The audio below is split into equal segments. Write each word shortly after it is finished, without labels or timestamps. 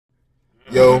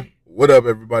Yo, what up,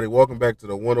 everybody? Welcome back to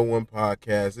the 101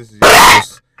 Podcast. This is your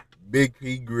host, Big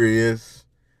P. Grizz,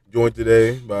 joined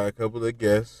today by a couple of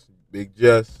guests. Big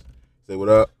Jess, say what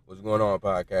up. What's going on,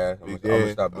 podcast? I'm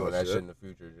gonna stop doing that shit in the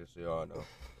future, just so y'all know.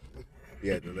 He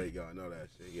had to let y'all know that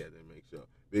shit. He had to make sure.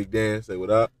 Big Dan, say what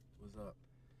up. What's up?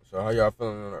 So how y'all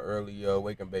feeling on an early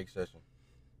wake and bake session?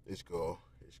 It's cool.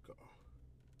 It's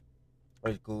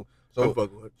cool. I'm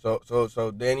fucking with it.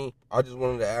 So Danny, I just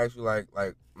wanted to ask you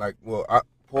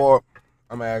Paul,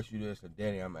 I'm gonna ask you this, and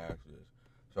Danny, I'm gonna ask you this.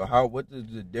 So what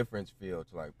does the difference feel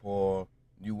to like Paul?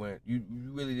 You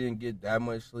really didn't get that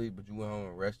much sleep, but you went home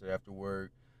and rested after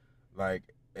work,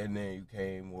 and then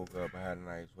you woke up and had a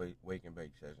nice wake and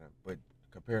bake session. But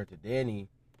compared to Danny,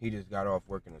 he just got off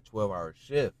working a 12-hour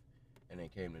shift, and then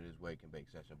came to this wake and bake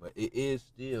session. But it is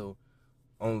still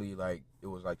only it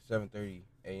was 7:30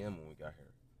 a.m. when we got here.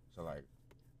 So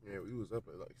yeah, we was up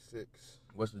at 6.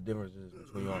 What's the differences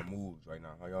between y'all moods right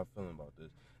now? How y'all feeling about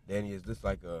this? Danny, is this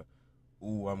like a,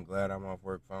 ooh, I'm glad I'm off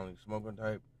work finally smoking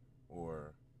type?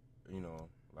 Or,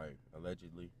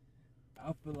 allegedly?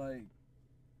 I feel like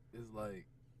it's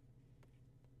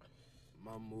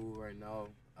my mood right now.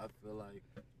 I feel like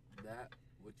that,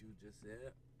 what you just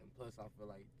said, and plus I feel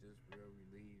like just real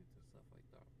relieved and stuff like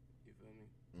that. You feel me?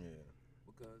 Yeah.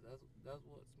 Because that's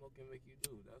what smoking make you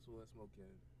do. That's what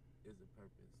smoking is the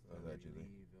purpose. Allegedly.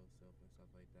 Relieve yourself and stuff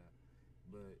like that.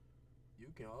 But you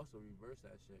can also reverse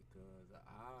that shit, because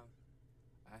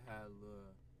I had a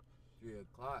little 3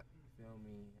 o'clock, you feel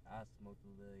me? I smoked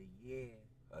a little,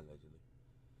 Allegedly.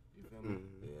 you feel me?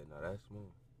 Yeah, no, that's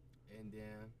smooth. And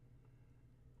then,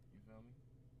 you feel me?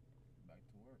 Back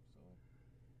to work. So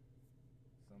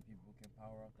some people can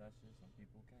power off that shit, some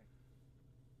people can't.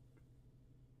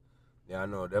 Yeah, I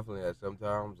know definitely that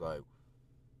sometimes,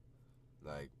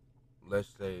 let's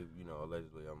say,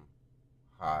 allegedly I'm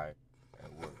high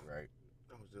at work, right?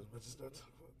 I was just about to start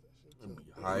talking about that shit. It'd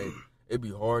be high. It'd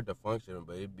be hard to function,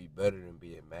 but it'd be better than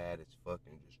being mad as fuck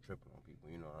and just tripping on people.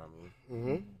 You know what I mean?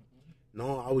 Mm-hmm.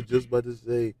 No, I was just about to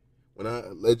say, when I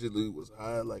allegedly was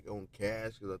high, on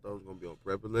cash, because I thought I was going to be on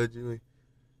prep allegedly,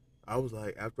 I was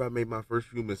like, after I made my first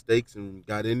few mistakes and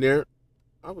got in there,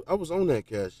 I was on that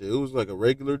cash shit. It was like a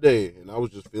regular day, and I was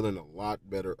just feeling a lot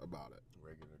better about it.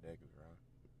 Regular daggers, right?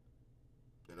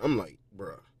 And I'm like,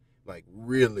 bruh,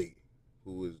 really,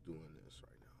 who is doing this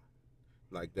right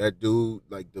now? That dude,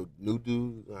 the new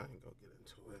dude, I ain't gonna get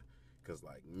into it, because,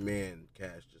 man,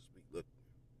 cash just be looking.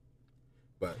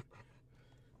 But,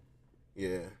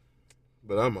 yeah.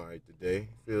 But I'm all right today.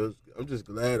 I'm just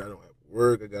glad I don't have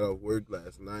work. I got off work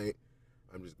last night.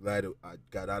 I'm just glad I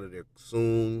got out of there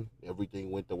soon.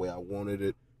 Everything went the way I wanted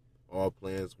it. All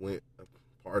plans went a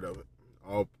part of it.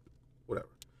 All, whatever.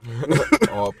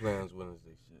 All plans went as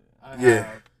they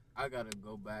Yeah. I gotta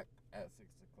go back at 6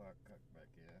 o'clock, cut back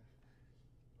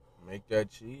in. Make that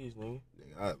cheese, nigga.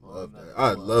 I love that.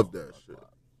 I love that shit.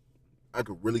 I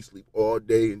could really sleep all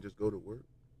day and just go to work.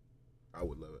 I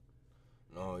would love it.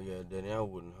 No, yeah, Danny, I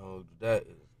wouldn't hold you. That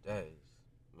is,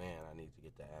 man, I need to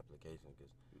get that application, because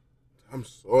I'm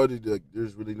sorry that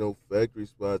there's really no factory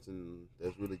spots, and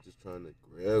that's really just trying to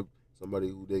grab somebody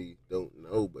who they don't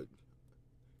know, but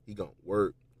he gonna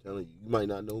work. I'm telling you, you might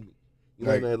not know me. You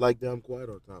might not like that I'm quiet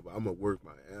all the time, but I'm gonna work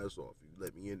my ass off if you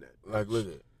let me in that. look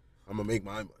at it. I'm gonna make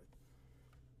my money.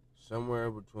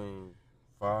 Somewhere between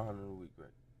 500 a week,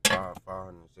 right? 500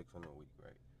 and 600 a week,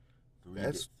 right?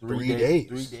 That's 3 days.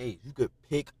 3 days. You could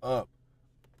pick up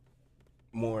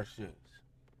more shifts.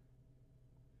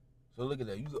 So look at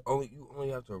that. You only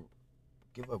have to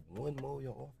give up one more of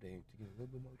your off day to get a little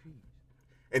bit more cheese.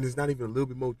 And it's not even a little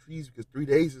bit more trees, because 3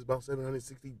 days is about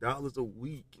 $760 a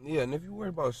week. Yeah, and if you worry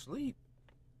about sleep,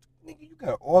 nigga, you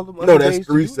got all the money. No, that's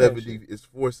 $370. It's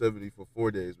 $470 for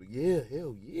 4 days. But yeah,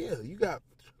 hell yeah, you got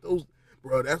those,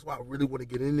 bro. That's why I really want to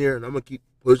get in there, and I'm gonna keep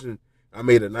pushing. I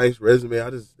made a nice resume.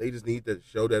 They just need to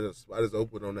show that a spot is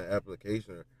open on the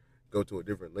application, or go to a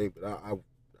different link. But I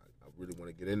really want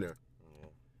to get in there,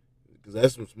 because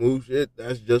that's some smooth shit.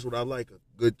 That's just what I like. A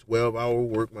good 12-hour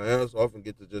work my ass off and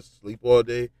get to just sleep all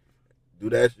day. Do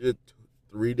that shit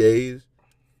 3 days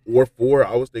or 4.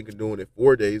 I was thinking doing it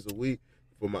 4 days a week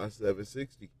for my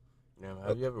 $760. Now,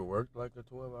 have you ever worked like a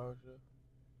 12-hour shift?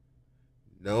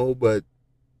 No, but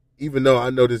even though I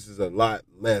know this is a lot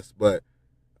less, but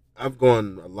I've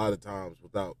gone a lot of times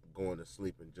without going to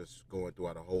sleep and just going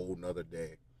throughout a whole nother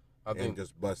day. And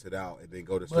just bust it out and then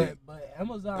go to sleep. But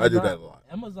Amazon, I do that a lot.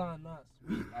 Amazon not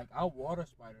sweet. I water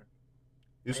spider.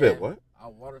 You said what? I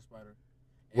water spider.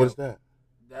 What is that?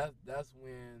 That's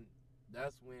when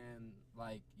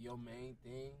your main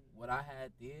thing. What I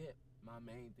had did, my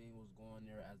main thing was going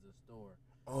there as a store.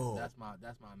 Oh, That's my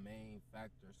main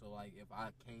factor. So like, if I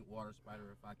can't water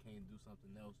spider, if I can't do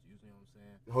something else, you see what I'm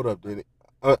saying? hold up, Denny.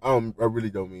 I really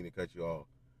don't mean to cut you off,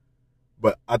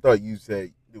 but I thought you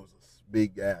said there was a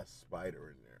big ass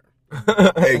spider in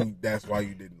there, and that's why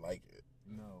you didn't like it.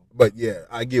 No. But yeah,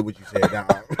 I get what you said. Now,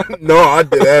 no, I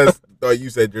did ask. Thought you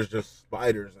said there's just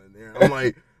spiders in there. I'm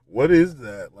like, what is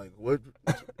that? Like, what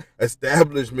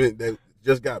establishment that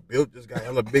just got built just got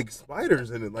hella big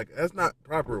spiders in it? Like, that's not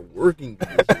proper working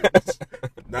conditions.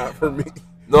 Not for me.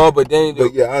 No, but Danny,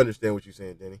 But yeah, I understand what you're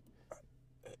saying, Danny.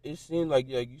 it seemed like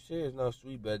you said it's not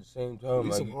sweet, but at the same time,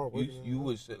 It's like some hard working you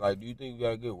would say, like, do you think you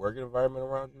got a good working environment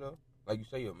around you though? Like you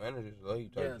say, your managers love you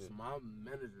type Yes, shit. my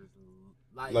managers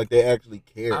Like they actually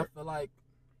care. I feel like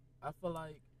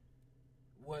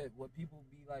what people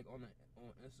be like on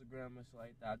Instagram and shit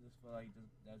like that. I just feel like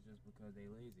that's just because they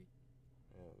lazy.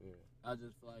 Yeah. I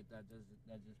just feel like that's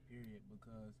just period,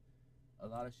 because a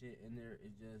lot of shit in there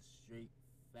is just straight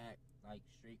fact, like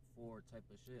straightforward type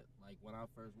of shit. Like when I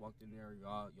first walked in there,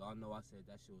 y'all know I said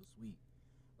that shit was sweet.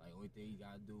 Like only thing you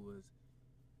gotta do is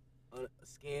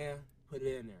scan, put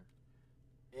it in there.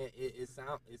 And it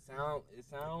sound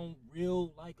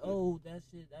real, like, oh, that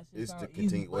shit It's sound the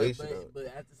easy, continuation of it. but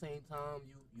at the same time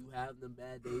you have them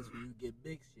bad days where you get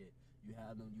big shit. You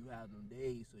have them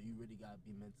days, so you really gotta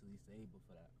be mentally stable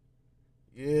for that.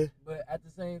 Yeah. But at the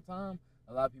same time,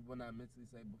 a lot of people are not mentally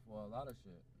stable for a lot of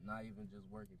shit, not even just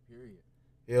working. Period.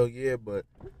 Hell yeah, but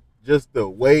just the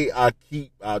way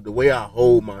the way I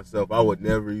hold myself, I would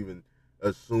never even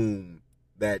assume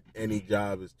that any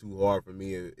job is too hard for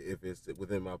me if it's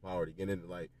within my power to get into.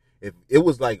 Like, if it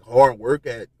was like hard work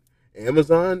at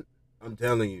Amazon, I'm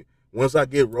telling you, once I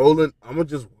get rolling, I'm gonna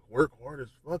just work hard as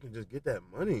fuck and just get that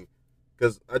money.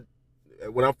 Cause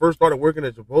when I first started working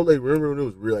at Chipotle, remember when it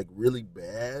was really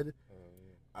bad?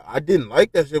 I didn't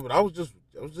like that shit, but I was just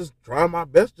trying my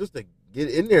best just to get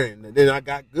in there, and then I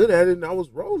got good at it, and I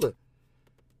was rolling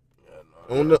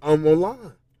I'm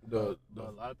online. But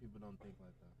a lot of people don't think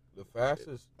like that. The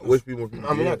fastest. I wish people did.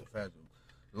 I mean, not the fastest.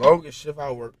 Longest shift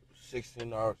I worked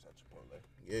 16 hours at Chipotle.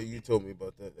 Yeah, you told me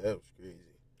about that. That was crazy.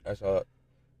 That's how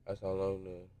long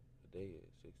the day is.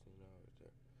 16 hours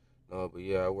there. No, but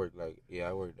yeah, I worked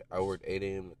 8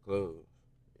 a.m. to close.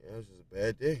 Yeah, it was just a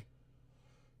bad day.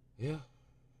 Yeah.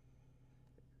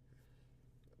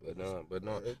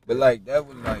 But like that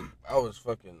was like I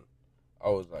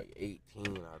was like 18,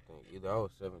 I think. Either I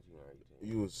was 17 or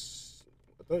 18.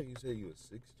 I thought you said you was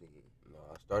 16. No,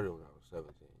 I started when I was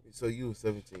 17. So you was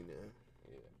 17 then.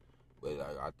 But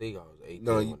I think I was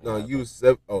 18. You was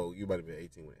 7. Oh, you might have been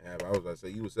 18 when it happened. I was about to say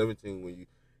you was 17 when you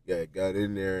got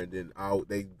in there, and then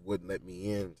they wouldn't let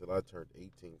me in until I turned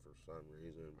 18 for some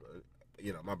reason. But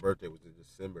my birthday was in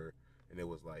December, and it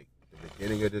was like the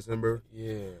beginning of December.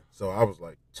 Yeah. So I was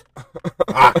like,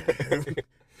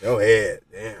 go ahead,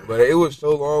 damn. But it was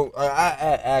so long.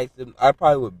 I asked them. I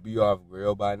probably would be off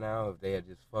grill by now if they had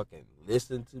just fucking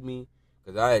listened to me.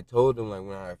 Because I had told them, like,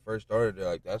 when I first started,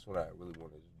 like, that's when I really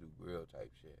wanted to do grill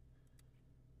type shit.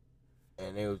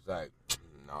 And it was like,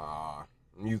 nah,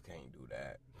 you can't do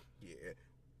that. Yeah,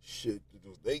 shit,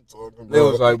 they talking about. They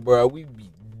was like, bro, we be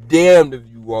damned if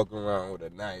you walk around with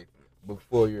a knife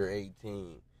before you're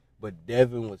 18. But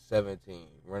Devin was 17,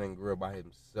 running grill by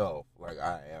himself, like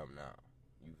I am now.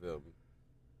 You feel me?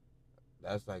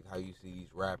 That's like how you see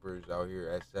these rappers out here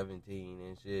at 17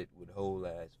 and shit with whole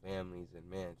ass families and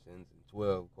mansions and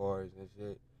 12 cars and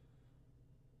shit.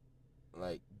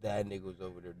 Like that nigga was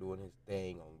over there doing his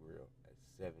thing on grill at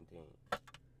 17.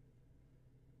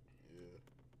 Yeah.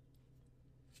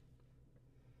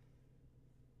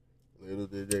 Little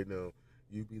did they know,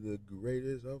 you be the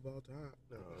greatest of all time.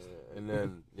 No. And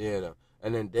then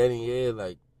Danny,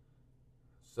 like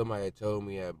somebody had told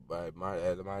me at my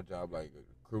job, like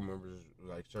crew members,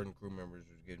 like certain crew members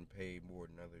was getting paid more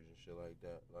than others and shit like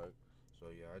that. Like, so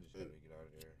yeah, I just had to get out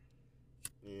of there.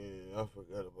 Yeah, I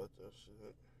forgot about that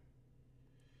shit.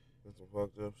 That's some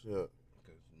fucked up shit.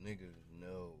 Cause niggas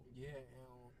know. Yeah,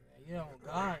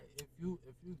 God, if you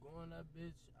go in that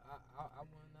bitch, I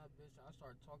went in that bitch. I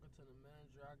started talking to the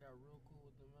manager. I got real cool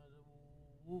with the manager.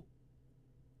 Woo.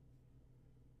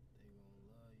 They gonna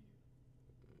love you.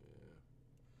 Yeah.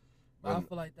 But I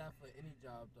feel like that for any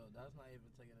job though. That's not even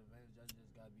taking advantage. That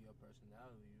just gotta be your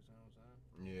personality. You see what I'm saying?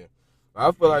 Yeah.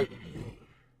 I feel like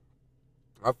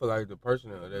the person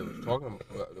that they was talking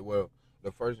about,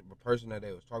 the person that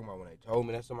they was talking about when they told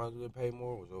me that somebody was getting paid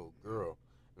more was an old girl.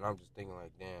 And I'm just thinking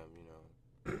like, damn, you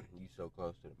so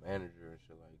close to the manager and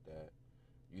shit like that.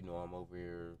 I'm over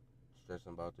here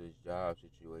stressing about this job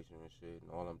situation and shit,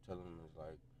 and all I'm telling them is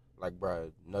like,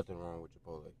 bro, nothing wrong with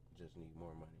Chipotle, just need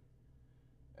more money.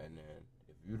 And then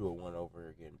if you the one over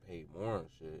here getting paid more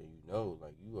and shit, and you know,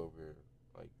 like you over here,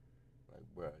 like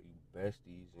bro, you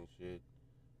besties and shit.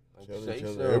 Like say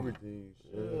Chilling, something. everything.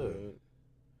 Yeah.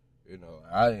 You know,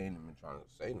 I ain't even trying to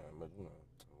say nothing, but you know,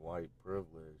 white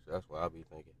privilege. That's what I be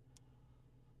thinking.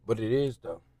 But it is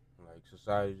though. Like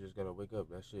society just gotta wake up.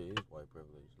 That shit is white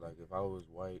privilege. Like if I was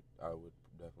white, I would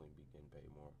definitely be getting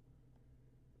paid more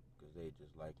because they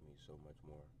just like me so much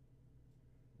more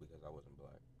because I wasn't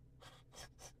black.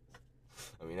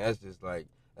 I mean, that's just as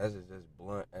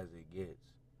blunt as it gets.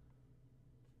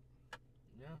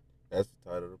 Yeah. That's the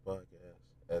title of the podcast.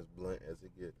 As blunt as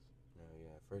it gets.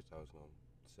 Yeah. At first, I was gonna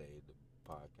say the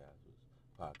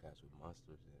podcast with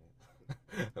monsters in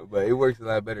it, but it works a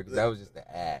lot better because that was just the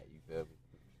ad. You feel me?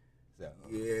 So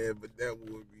Yeah, but that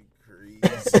would be crazy.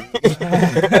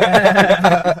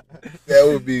 That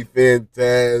would be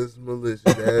fantastic, Melissa.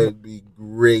 That would be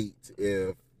great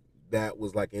if that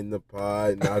was like in the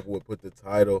pod and I would put the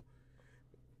title.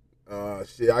 I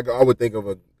would think of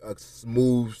a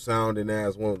smooth sounding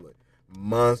ass one, like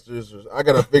monsters. I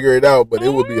gotta figure it out, but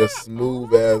it would be a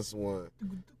smooth ass one.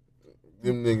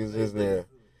 Them niggas is there.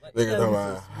 Niggas talking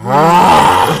about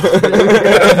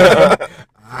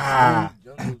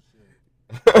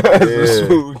Jungle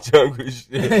smooth jungle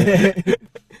shit.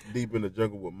 Deep in the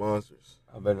jungle with monsters.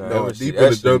 I bet No, deep in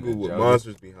the jungle with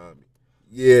monsters behind me.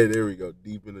 Yeah, there we go.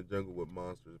 Deep in the jungle with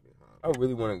monsters behind me. I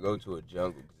really want to go to a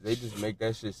jungle because they just make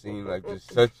that shit seem like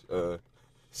just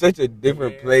such a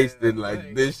different place than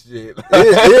like this shit.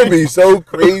 It'd be so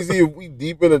crazy if we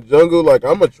deep in the jungle. Like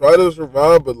I'm gonna try to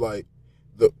survive, but like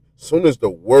soon as the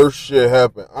worst shit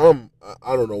happen, I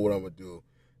don't know what I'm gonna do.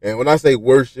 And when I say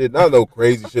worst shit, not no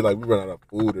crazy shit like we run out of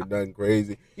food or nothing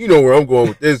crazy. You know where I'm going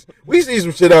with this. We see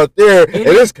some shit out there, and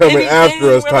it's coming after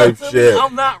us type shit.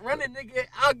 I'm not running, nigga.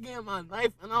 I'll get my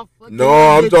knife and I'll fucking. No,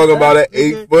 I'm talking about an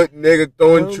 8-foot nigga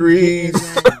throwing trees.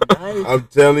 I'm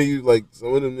telling you, like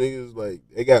some of them niggas, like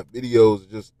they got videos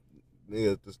of just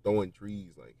niggas just throwing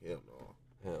trees. Like hell no.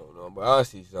 Hell no, but I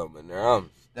see something in there. I'm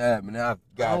stabbing. I've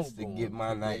got to get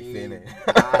my knife in it.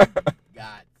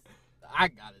 I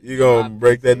got it. You gonna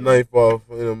break that knife off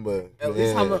in him, but at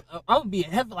least I'm gonna be in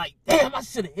heaven like, damn, I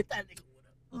should have hit that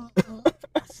nigga.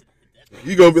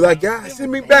 You gonna be like, God,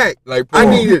 send me back. Like, I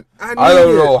need it. I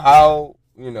don't know how,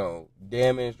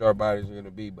 damaged our bodies are gonna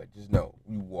be, but just know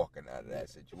you walking out of that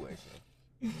situation.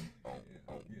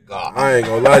 Oh God. I ain't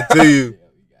gonna lie to you.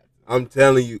 I'm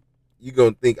telling you, you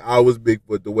gonna think I was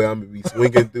Bigfoot the way I'm gonna be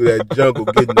swinging through that jungle,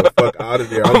 getting the fuck out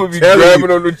of there. I'm gonna be grabbing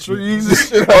on the trees and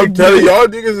shit. I'm telling y'all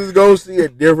niggas is gonna see a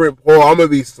different Paul. I'm gonna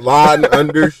be sliding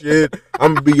under shit.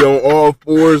 I'm gonna be on all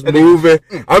fours moving.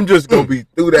 I'm just gonna be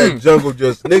through that jungle.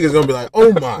 Just niggas gonna be like,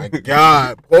 oh my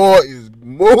God, Paul is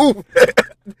moving.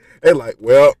 They like,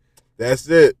 well, that's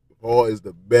it. Paul is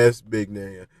the best big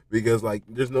nigga because like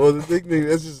there's no other big nigga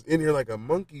that's just in here like a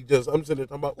monkey. Just I'm sitting there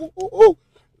talking about ooh.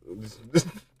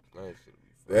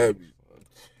 That'd be fun.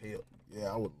 Hell, yeah,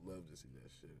 I would love to see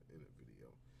that shit in a video.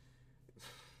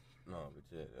 No, but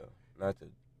yeah, though. Not to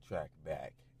track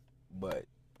back, but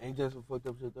ain't that some fucked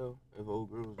up shit though? If old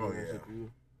girl was doing that shit to you,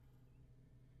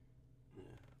 yeah,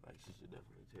 like she should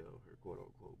definitely tell her quote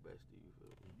unquote bestie. You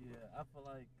feel me? Yeah, I feel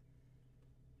like,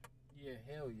 yeah,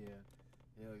 hell yeah,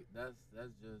 that's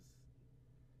just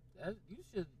that you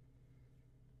should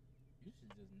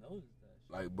just notice that.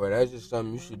 Like, bro, that's just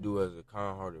something you should do as a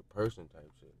kind-hearted person type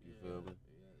shit. You feel me?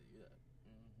 Yeah.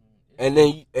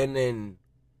 Mm-hmm. And then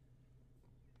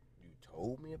you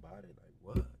told me about it? Like,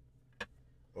 what?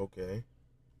 Okay.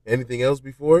 Anything else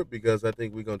before it? Because I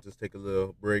think we're going to just take a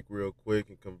little break real quick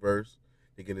and converse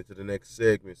to get into the next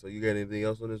segment. So you got anything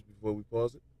else on this before we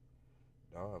pause it?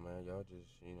 Nah, man. Y'all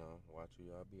just, watch who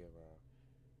y'all be around.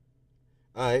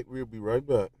 All right. We'll be right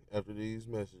back after these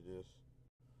messages.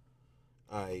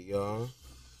 All right, y'all.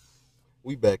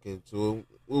 We back into it.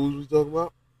 What was we talking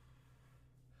about?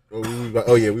 We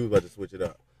was about to switch it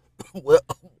up. Well,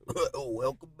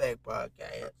 welcome back,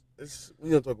 podcast.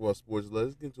 We're going to talk about sports.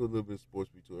 Let's get into a little bit of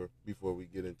sports before we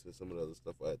get into some of the other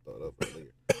stuff I had thought of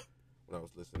earlier when I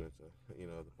was listening to,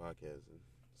 the podcast and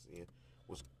seeing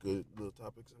what's good little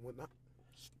topics and whatnot.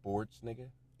 Sports,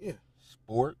 nigga? Yeah.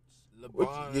 Sports?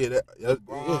 LeBron.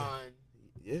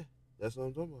 Yeah, that's what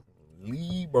I'm talking about.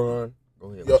 LeBron.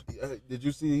 Go ahead. Yo, did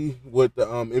you see what the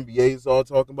NBA is all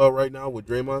talking about right now? What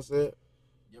Draymond said?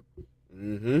 Yep.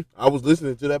 Mm-hmm. I was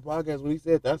listening to that podcast when he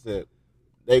said that. I said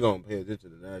they gonna pay attention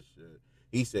to that shit.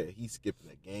 He said he's skipping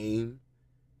a game,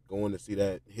 going to see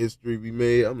that history be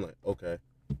made. I'm like, okay.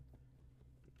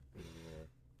 Yeah.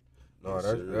 No,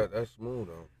 that's smooth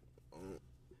though.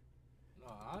 No,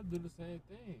 I'll do the same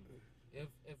thing. If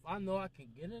I know I can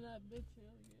get in that bitch,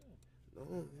 hell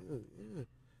No, yeah.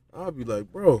 I'll be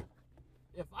like, bro.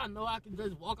 If I know I can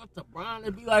just walk up to Brian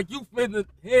and be like, you finna,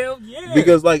 hell yeah.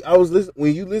 Because, like, I was listening,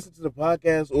 when you listen to the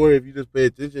podcast or if you just pay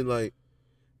attention, like,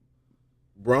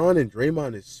 Bron and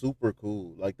Draymond is super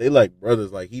cool. Like, they like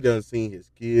brothers. Like, he done seen his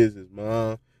kids, his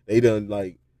mom. They done,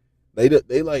 like,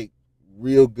 they like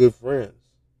real good friends.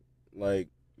 Like,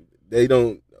 they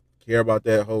don't care about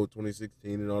that whole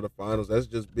 2016 and all the finals. That's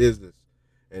just business.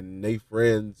 And they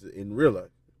friends in real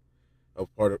life.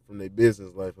 Apart from their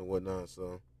business life and whatnot.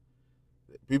 So,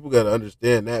 people got to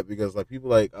understand that because, like, people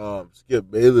like Skip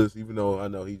Bayless, even though I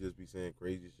know he just be saying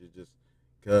crazy shit just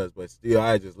because, but still,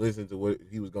 I just listened to what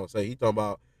he was going to say. He talking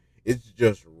about it's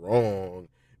just wrong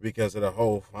because of the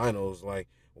whole finals. Like,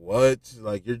 what?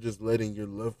 Like, you're just letting your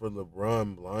love for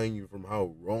LeBron blind you from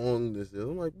how wrong this is.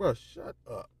 I'm like, bro, shut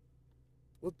up.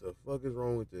 What the fuck is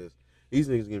wrong with this? These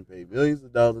niggas getting paid millions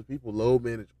of dollars. People low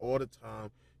manage all the time.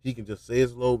 He can just say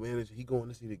it's low manage. He going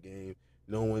to see the game.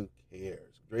 No one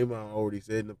cares. Draymond already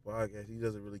said in the podcast he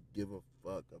doesn't really give a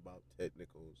fuck about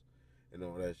technicals and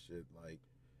all that shit. Like,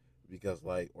 because,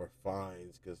 like, or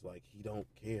fines, because, like, he don't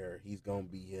care. He's going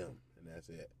to be him, and that's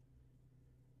it.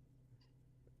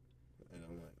 And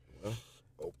I'm like, well,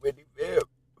 open the bib.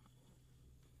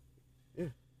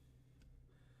 Yeah.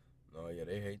 No, yeah,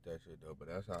 they hate that shit, though, but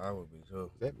that's how I would be, too.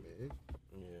 Is that big?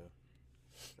 Yeah.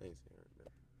 I ain't saying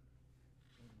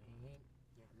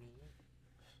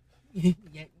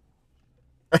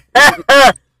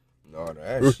No,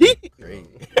 that shit crazy.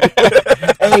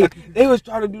 Hey, they was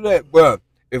trying to do that, bro.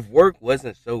 If work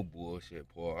wasn't so bullshit,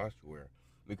 Paul, I swear,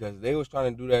 because they was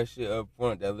trying to do that shit up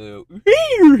front, that little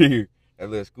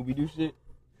Scooby Doo shit.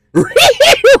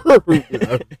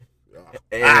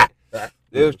 And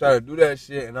they was trying to do that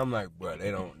shit, and I'm like, bro,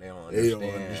 they don't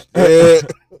understand. They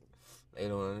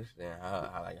don't understand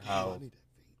how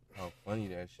funny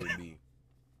that should be.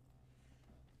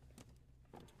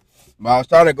 But I was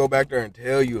trying to go back there and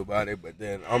tell you about it, but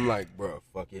then I'm like, bro,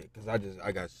 fuck it, because I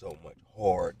got so much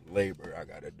hard labor I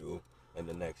got to do in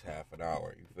the next half an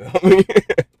hour, you feel me?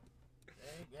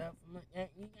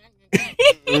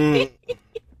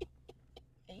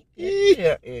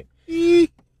 Yeah.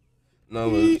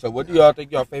 No, so what do y'all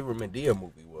think your favorite Madea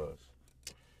movie was?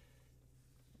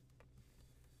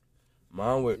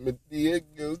 Mine with Madea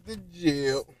Goes to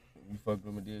Jail. You fucked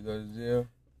with Madea Goes to Jail?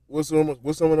 What's some of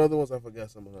the other ones? I forgot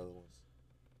some of the other ones.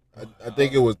 I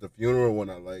think it was the funeral one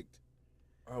I liked.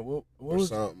 What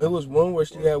was it? Was one where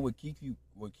she had with Keke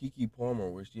Palmer,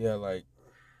 where she had like,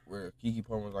 where Keke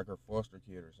Palmer was like her foster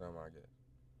kid or something like that.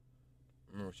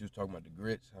 Remember she was talking about the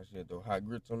grits, how she had those hot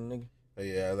grits on the nigga? Oh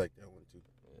yeah, I like that one too.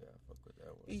 Yeah, I fuck with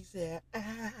that one. He said,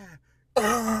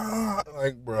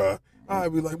 like, bruh.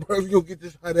 I'd be like, bro, you gonna get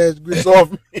this hot ass grits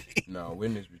off me. No,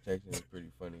 Witness Protection is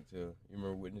pretty funny too. You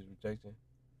remember Witness Protection?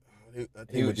 I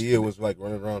think Madea was like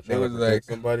running around trying to protect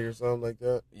somebody or something like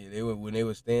that. Yeah, they were when they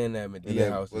were staying at Madea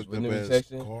house. Witness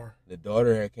Protection. The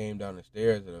daughter had came down the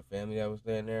stairs of the family that was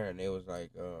staying there, and they was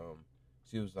like,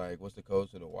 she was like, "What's the code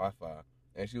to the Wi-Fi?"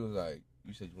 And she was like,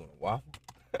 "You said you want a waffle?"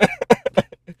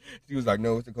 She was like,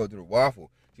 "No, what's the code to the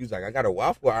waffle?" She was like, "I got a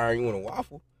waffle iron. You want a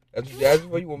waffle?" That's what she asked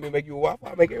for. You want me to make you a waffle?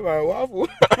 I make everybody a waffle.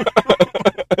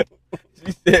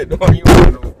 She said, "No, you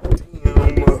want no."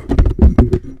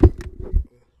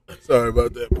 Sorry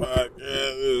about that podcast.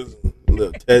 It was a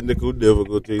little technical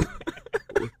difficulties,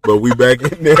 but we back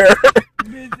in there.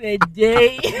 This a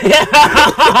day.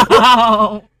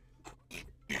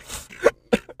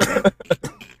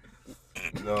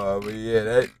 No, but yeah,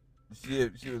 that she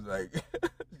was like,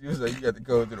 you got the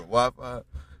code to the Wi-Fi.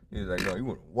 He was like, no, you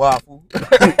want a waffle?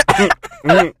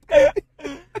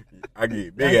 I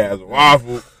get big ass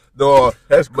waffle. No,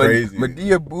 that's crazy.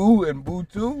 Madea Boo and Boo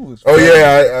 2 was funny. Oh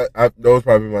yeah, I those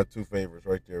probably my two favorites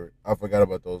right there. I forgot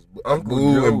about those. Uncle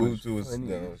Boo Joe and Boo 2 was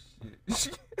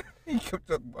he kept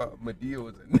talking about Madea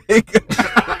was a nigga.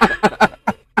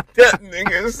 That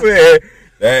nigga said,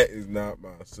 "That is not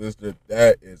my sister.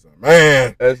 That is a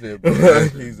man." That's it. Bro.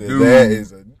 He said, dude. "That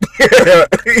is a."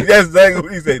 That's exactly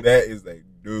what he said. That is a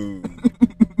dude.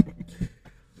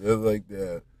 Just like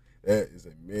that. That is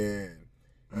a man.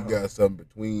 You got something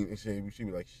between, and she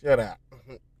be like, "Shut up."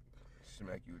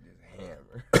 Smack you with this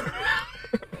hammer.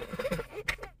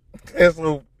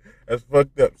 That's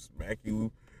fucked up. Smack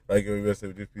you like you said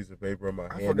with this piece of paper on my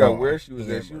hand. I forgot where she was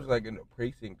at. She was like in the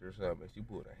precinct or something. She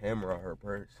pulled a hammer out her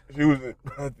purse. She was,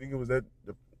 I think it was at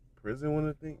the prison one.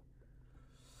 I think.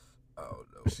 Oh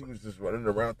no. She was just running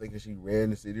around thinking she ran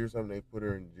the city or something. They put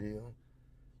her in jail.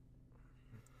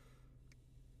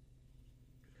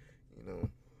 You know.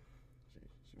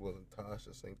 She wasn't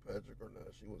Tasha St. Patrick or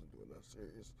not. She wasn't doing that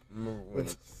serious.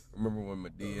 Remember when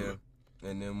Madea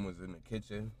and them was in the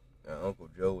kitchen, and Uncle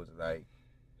Joe was like,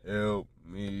 "Help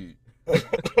me,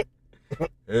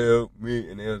 help me,"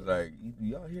 and it was like,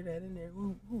 "Y'all hear that in there?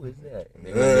 Who is that?" And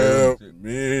they went there Help and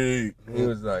me. he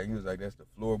was like, "That's the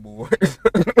floorboards.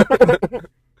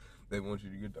 They want you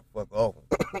to get the fuck off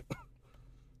 'em."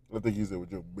 I think he said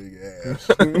with your big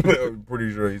ass. I'm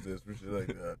pretty sure he said some shit like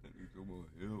that. Come on,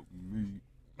 help me.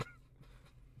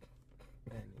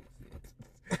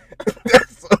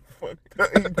 That's so fucked up.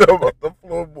 He talking about the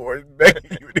floorboards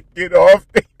begging you to get off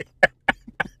there.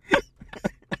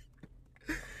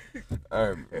 I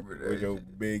remember that. With your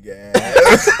big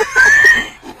ass.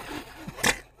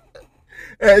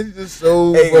 That's just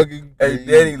so fucking Hey, crazy.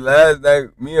 Danny, last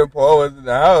night, me and Paul was in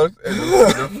the house, and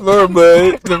the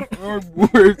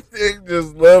floorboards, They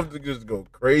just love to just go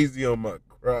crazy on my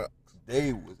Crocs.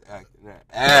 they was acting that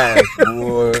ass,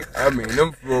 boy. I mean,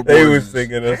 them floorboards. They was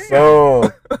singing a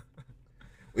song.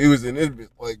 We was in this bitch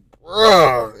like,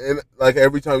 bruh. And like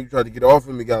every time you tried to get off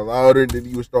him, it got louder, and then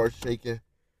you would start shaking.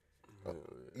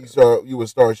 You would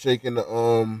start shaking the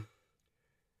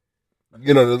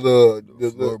the little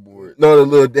floorboard. the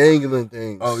little dangling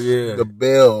things. Oh, yeah. The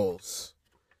bells.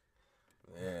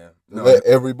 Yeah. To let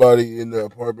everybody in the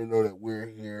apartment know that we're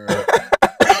here.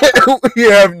 We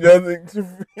have nothing to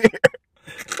fear.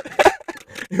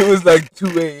 It was like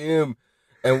 2 a.m.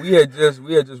 and we had just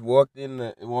walked in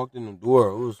the door.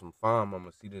 It was some fine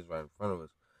mama see this right in front of us,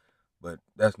 but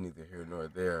that's neither here nor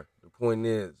there. The point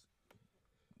is,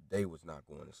 they was not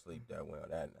going to sleep that well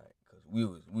that night because we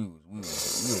was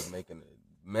making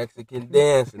a Mexican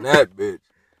dance in that bitch.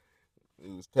 It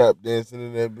was tap dancing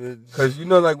in that bitch. Cause you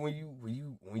know, like when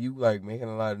you like making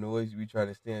a lot of noise, you be trying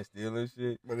to stand still and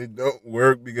shit. But it don't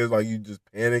work because like you just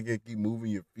panic and keep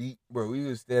moving your feet. Bro, we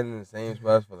was standing in the same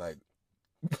spots for like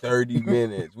 30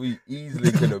 minutes. We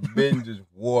easily could have been just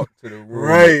walked to the room.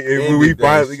 Right, and when we ended that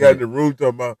finally got in shit. the room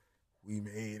talking about, we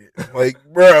made it. Like,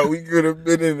 bro, we could have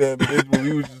been in that bitch, but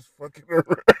we was just fucking around.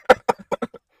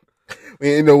 We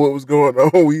didn't know what was going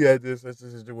on. We had this such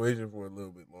a situation for a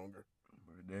little bit longer.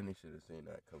 Bro, Danny should have seen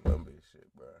that Columbus shit,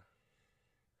 bro.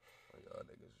 Y'all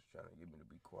niggas was trying to get me to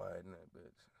be quiet in that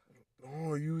bitch.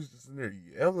 Oh, you was just in there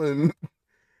yelling.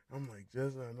 I'm like,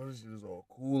 Justin, I know this shit is all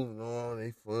cool and all.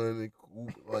 They fun, they cool.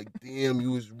 But like, damn,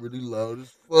 you was really loud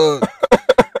as fuck.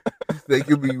 They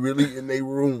could be really in their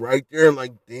room right there. And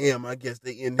like, damn, I guess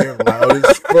they in there loud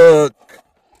as fuck.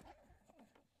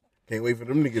 Can't wait for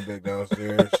them to get back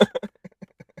downstairs.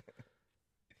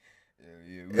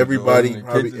 Everybody,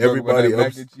 probably everybody mac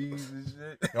else. and cheese and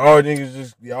shit.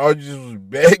 Y'all just was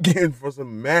begging for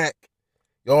some mac.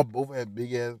 Y'all both had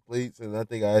big ass plates, and I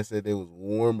think I said they was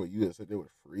warm, but you had said they were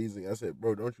freezing. I said,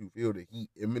 bro, don't you feel the heat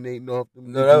emanating off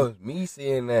them? No, that was me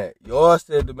saying that. Y'all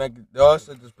said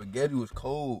the spaghetti was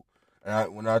cold.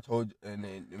 And when I told you, and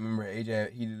then remember AJ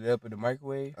had heated it up in the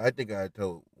microwave? I think I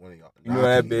told one of y'all. You know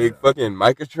that big fucking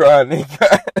Microtron they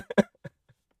got?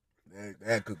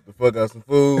 That cooked the fuck out some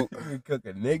food. You cook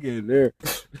a nigga in there.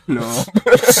 No.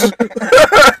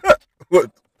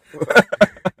 What?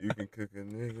 You can cook a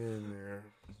nigga in there.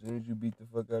 As soon as you beat the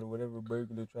fuck out of whatever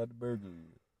burglar tried to burgle you.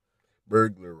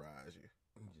 Burglarize you.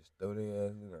 You just throw their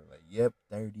ass in there like, yep,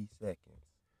 30 seconds.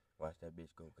 Watch that bitch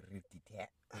go gritty-tat.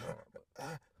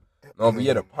 No, but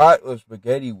yeah, the pot of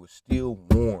spaghetti was still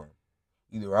warm.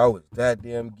 Either I was that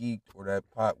damn geeked or that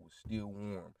pot was still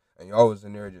warm. And y'all was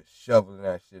in there just shoveling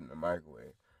that shit in the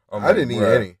microwave. I didn't eat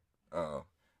any. Oh.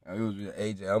 And it was with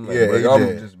AJ. I'm like, Yeah, bro, y'all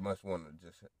AJ. just must want to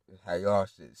just have y'all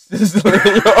shit sizzling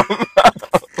in your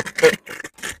mouth.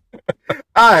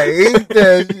 I hate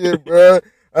that shit, bro.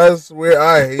 I swear,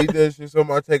 I hate that shit.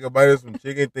 So I take a bite of some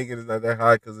chicken thinking it's not that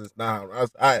hot because it's not.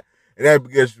 And that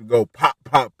begins to go pop,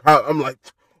 pop, pop. I'm like,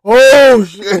 oh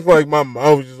shit! Like my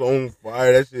mouth is just on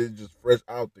fire. That shit is just fresh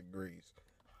out the grease,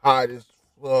 hot as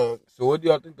fuck. So what do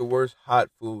y'all think the worst hot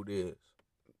food is?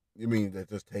 You mean that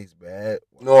just tastes bad?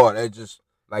 No, that just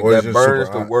like Or it's that just burns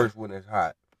super the hot? worst when it's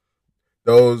hot.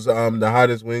 Those the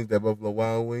hottest wings, that Buffalo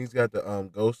Wild Wings got the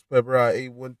ghost pepper I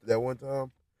ate that one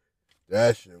time.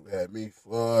 That shit had me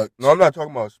fucked. No, I'm not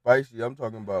talking about spicy. I'm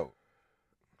talking about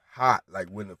hot. Like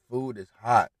when the food is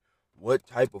hot. What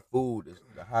type of food is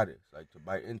the hottest, like to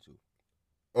bite into?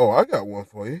 Oh, I got one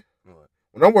for you. What?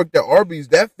 When I worked at Arby's,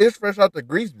 that fish fresh out the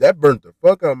grease, that burnt the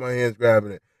fuck out of my hands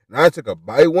grabbing it. And I took a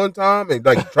bite one time and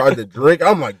like tried to drink.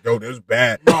 I'm like, yo, this is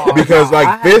bad. No, Because no,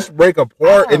 like fish break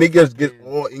apart and it just gets fucking-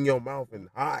 all in your mouth and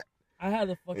hot. I had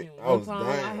a fucking I one was time.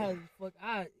 dying.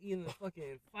 I had eaten a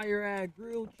fucking fire ass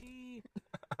grilled cheese.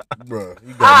 Bruh,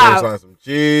 you got to some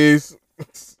cheese.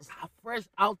 Fresh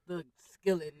out the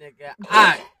skillet, nigga.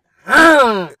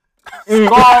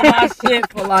 scar my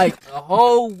shit for like a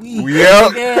whole week.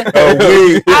 Yep. nigga. A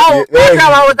week. One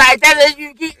time I was like, that's what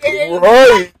you get.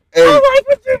 Right. Hey, I'm like,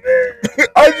 what you mean?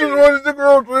 I just wanted the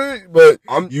girl drink, but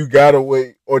you gotta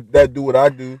wait, or that do what I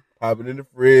do: pop it in the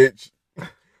fridge, give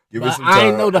it But some time.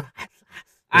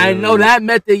 I ain't know that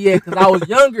method yet because I was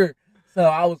younger, so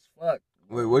I was fucked.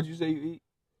 Wait, what'd you say you eat?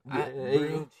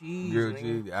 Grilled cheese. Grilled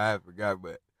nigga. cheese. I forgot,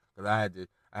 but because I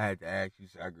had to ask you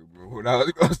so I could remember what I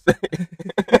was gonna say.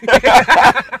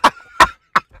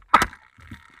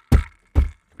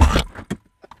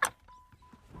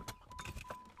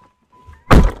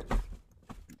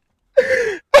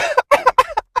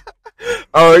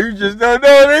 Oh, you just don't know,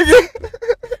 nigga.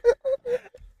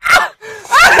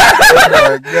 Oh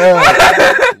my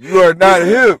god, you are not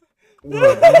hip. You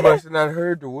must have not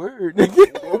heard the word,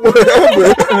 nigga.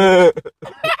 Whatever.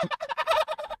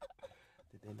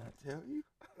 Did they not tell you?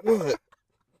 What?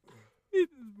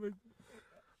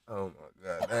 Oh my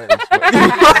god, that is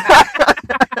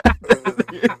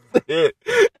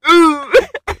funny. Ooh.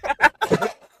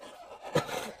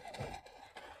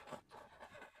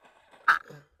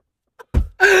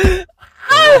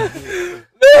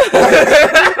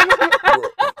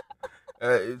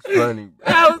 It's funny, bro.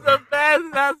 That was the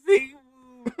fastest I've seen you.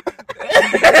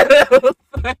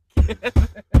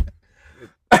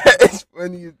 It's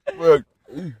funny as fuck.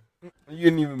 You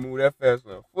didn't even move that fast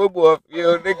on a football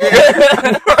field,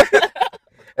 nigga.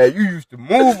 Hey, you used to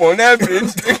move on that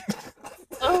bitch,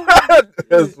 nigga.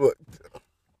 That's what.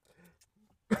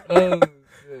 Oh,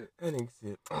 shit. That ain't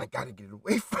shit. I gotta get it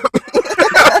away from me.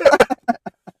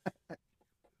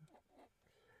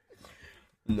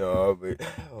 No, but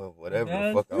whatever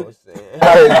the fuck I was saying.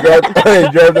 I ain't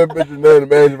dropped that bitch in none.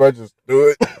 Imagine if I just do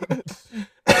it.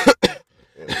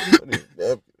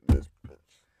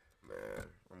 Man,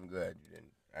 I'm glad you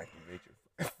didn't activate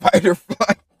your fight or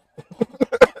flight.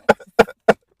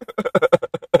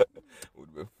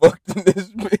 Would've been fucked in this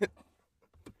bitch.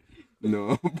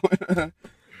 No, but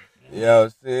yeah, I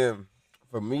was saying,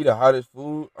 for me, the hottest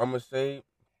food, I'm gonna say,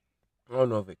 I don't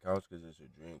know if it counts because it's a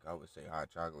drink. I would say hot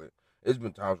chocolate. There's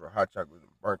been times where hot chocolate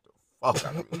burnt the fuck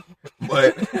out of me,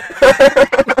 but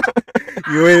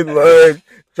You ain't lying,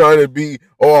 trying to be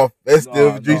all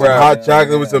festive, drink some hot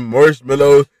chocolate with some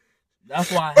marshmallows. That's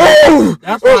why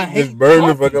I hate Just burn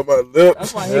the coffee. fuck out my lips.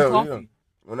 That's why I hate Hell, coffee. yeah.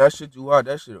 When that shit too hot,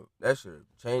 that shit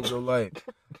change your life.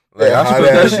 Like, Yeah,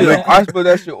 I spilled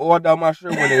that shit all down my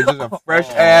shirt when it was just a fresh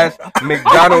ass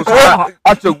McDonald's hot.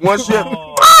 I took one sip,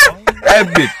 that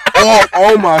bitch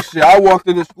all on my shit. I walked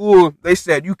into school. They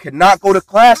said you cannot go to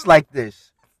class like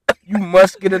this. You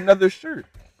must get another shirt.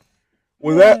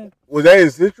 Was that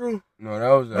in Central? No, that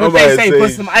was What they say,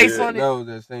 put some ice on it? that was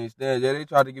at St. Stan's. Yeah, they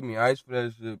tried to give me ice for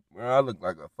that shit. Bro, I look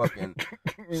like a fucking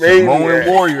Maniac. Samoan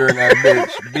warrior in that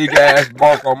bitch. Big ass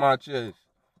bark on my chest.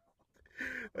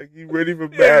 Like you ready for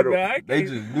battle. They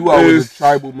just knew I was a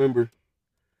tribal member.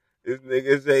 This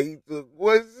nigga say he took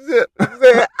one sip. He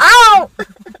said, ow!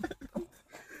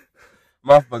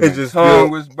 My fucking It just tongue feel-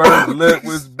 was burnt, lip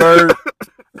was burnt,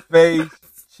 face,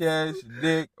 chest,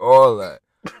 dick, all that.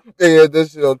 They had that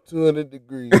shit on 200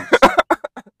 degrees.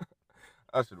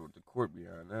 I should have went to court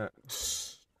behind that.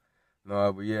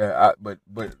 No, but yeah, but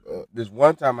this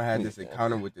one time I had this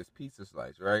encounter with this pizza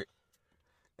slice, right?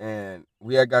 And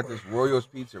we had got this Royals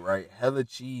pizza, right? Hella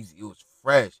cheesy. It was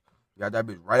fresh. Got that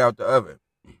bitch right out the oven.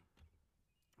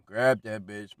 Grabbed that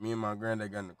bitch. Me and my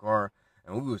granddad got in the car,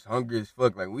 and we was hungry as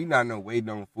fuck. Like, we not no waiting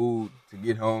on food to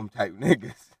get home type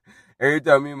niggas. Every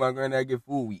time me and my granddad get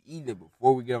food, we eat it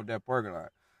before we get out that parking lot.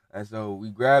 And so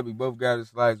we both got a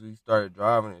slice. We started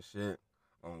driving and shit.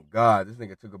 Oh, God, this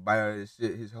nigga took a bite out of this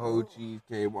shit. His whole cheese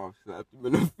came off, slapped him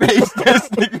in the face. This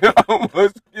nigga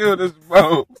almost killed us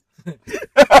both.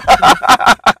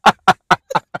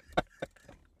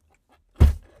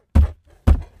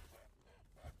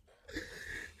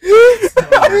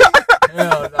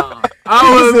 Hell no.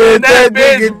 I was He in that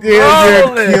nigga bitch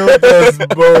damn near rolling. killed us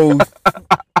both.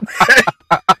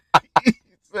 He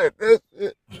said that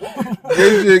shit.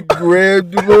 They just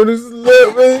grabbed him on his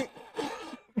lip, man.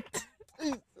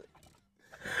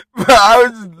 Bro, I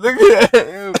was just looking at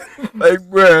him like,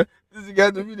 bruh, this has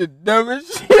got to be the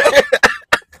dumbest shit.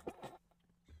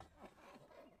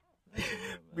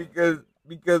 because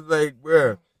like,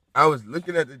 bruh, I was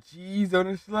looking at the cheese on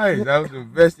the slice. I was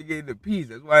investigating the piece.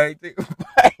 That's why I ain't take a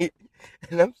bite.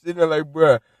 And I'm sitting there like,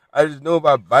 bruh, I just know if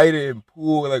I bite it and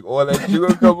pull, like, all that shit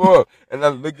gonna come off. And I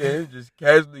look at him just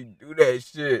casually do that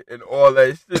shit, and all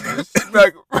that shit just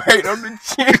smack right on the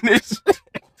chin and shit.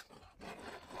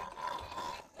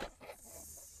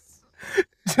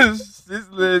 Just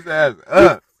sizzling his ass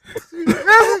up.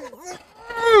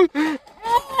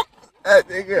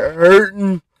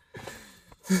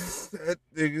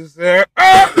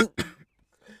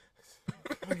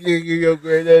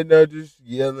 right now just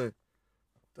yelling.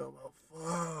 Talking about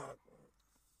fuck.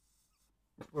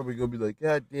 Probably gonna be like,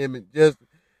 God damn it, Justin.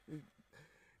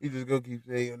 He just gonna keep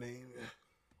saying your name.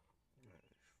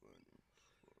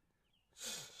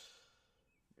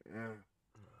 Yeah.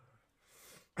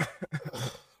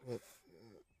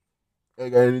 I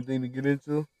got anything to get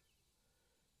into?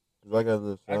 Cause I got a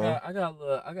little song. I got a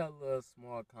little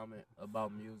small comment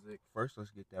about music. First, let's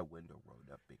get that window rolled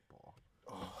up, big ball.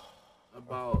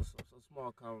 About so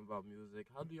small comment about music.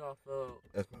 How do y'all feel?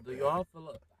 That's my Do bad. y'all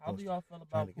feel? How do y'all feel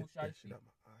about Trying to get that shit Pooh out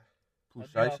my eye. How do Pooh y'all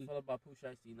Shiesty? feel about Pooh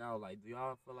Shiesty now? Like, do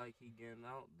y'all feel like he getting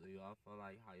out? Do y'all feel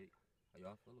like how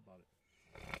y'all feel about it?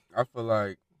 I feel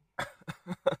like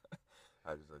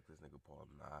I just let this nigga Paul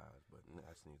in the eyes, but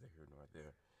that's neither here nor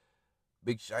there.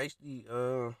 Big Shiesty,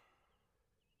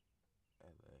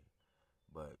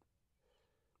 but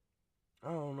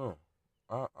I don't know.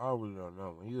 I really don't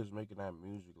know. When he was making that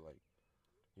music, like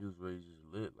he was really just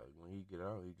lit. Like when he get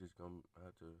out, he just gonna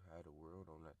have to have the world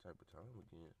on that type of time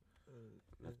again. And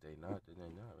if they not, then they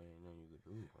not. There ain't nothing you can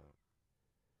do about it.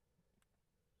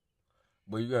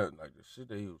 But you got like the shit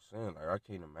that he was saying. Like I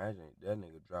can't imagine that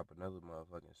nigga drop another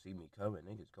motherfucking "See Me Coming."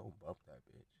 Niggas gon' bump that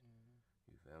bitch.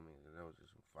 You feel me? And that was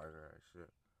just some fire ass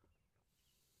shit.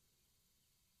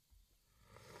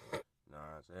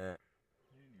 Nah, I said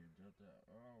He need to drop that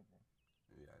album.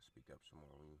 you gotta speak up some more.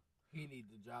 He need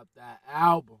to drop that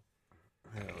album.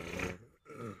 Hell yeah.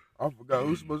 I forgot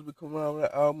who's supposed to be coming out with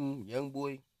that album. Young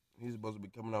Boy. He's supposed to be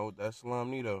coming out with that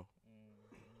Slime Nito.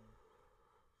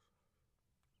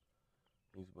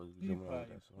 He's supposed to be coming out with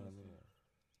that Slime Nito.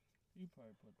 He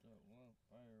probably put that one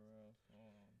fire ass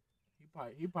song. He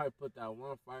probably put that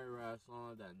one fire ass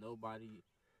song that nobody.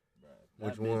 Bruh,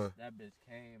 Which one? That bitch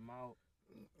came out.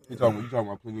 You talking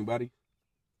about Plenty Body?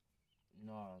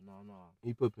 No.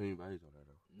 He put Plenty Bodies on that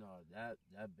though. No, that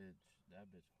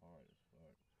bitch hard as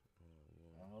fuck.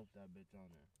 Yeah. I hope that bitch on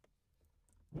there.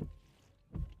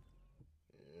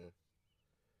 Yeah.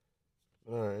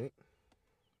 Alright.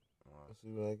 Let's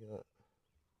see what I got.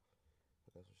 I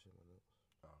got some shit in my notes.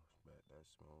 Oh, bet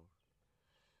that's smooth.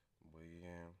 But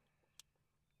yeah.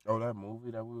 Oh, that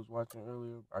movie that we was watching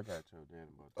earlier, I got tuned in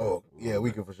about that. Oh, yeah,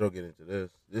 we can for sure get into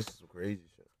this. This is some crazy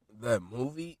shit. That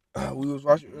movie we was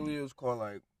watching earlier, it was called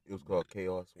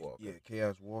Chaos Walk. Yeah,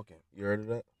 Chaos Walking. You heard of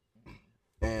that?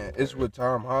 And it's with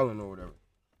Tom Holland or whatever.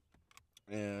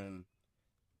 And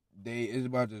it's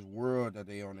about this world that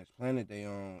they on, this planet they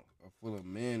on, full of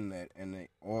men they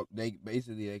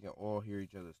can all hear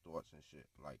each other's thoughts and shit,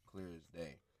 like clear as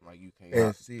day. Like you can't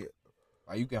And see it.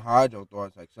 Like you can hide your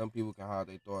thoughts. Like some people can hide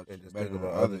their thoughts And just better think than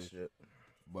about other others. shit.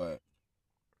 But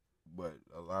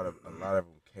a lot of them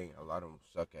can't. A lot of them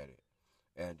suck at it.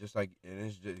 And it's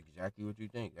just exactly what you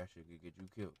think. That shit could get you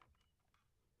killed.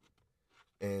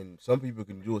 And some people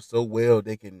can do it so well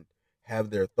they can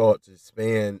have their thoughts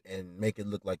expand and make it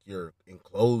look like you're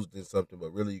enclosed in something,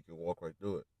 but really you can walk right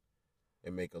through it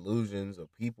and make illusions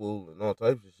of people and all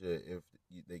types of shit if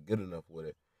they're good enough with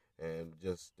it. And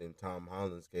just in Tom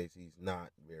Holland's case, he's not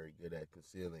very good at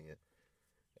concealing it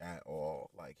at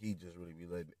all. Like, he just really be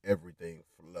letting everything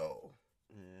flow.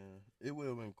 Yeah. It would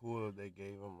have been cool if they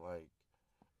gave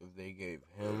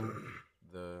him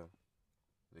the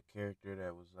character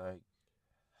that was like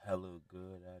hella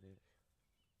good at it.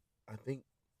 I think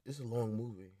it's a long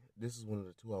movie. This is one of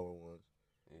the 2-hour ones.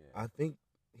 Yeah. I think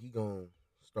he gonna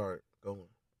start going.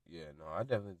 Yeah, no, I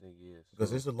definitely think he is.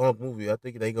 Because it's a long movie. I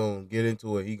think they gonna get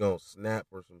into it. He gonna snap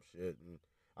or some shit. And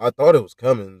I thought it was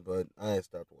coming, but I ain't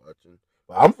stopped watching.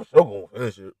 But I'm for sure gonna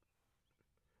finish it.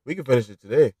 We can finish it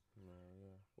today.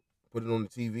 Yeah. Put it on the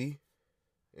TV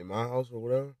in my house or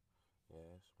whatever. Yeah,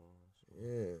 that's fun.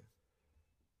 Yeah.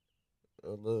 I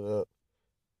love that.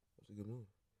 It's a good movie.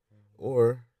 Mm-hmm.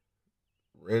 Or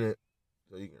rent it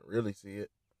so you can really see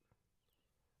it.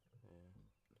 Yeah.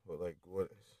 But like what?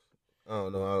 I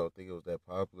don't know. I don't think it was that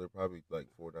popular. Probably like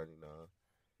 $4.99.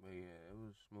 But yeah, it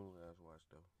was smooth as watch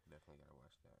though. Definitely gotta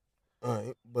watch that. All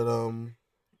right, but I'm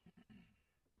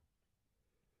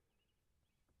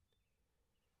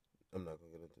not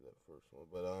gonna get into that first one.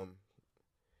 But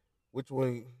which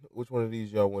one of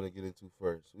these y'all want to get into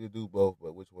first? We'll do both,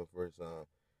 but which one first? Do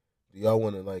y'all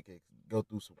want to like go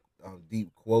through some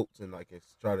deep quotes and like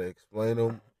try to explain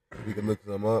them? We can look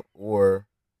them up, or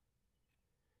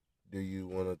do you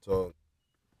want to talk?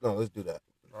 No, let's do that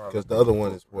because the other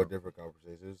one is for a different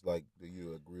conversation. It's like, do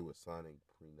you agree with signing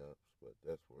prenups? But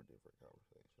that's for a different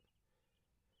conversation.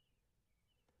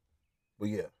 But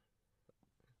yeah,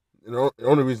 the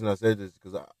only reason I said this is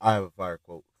because I have a fire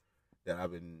quote that I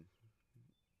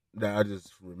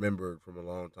just remembered from a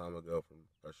long time ago from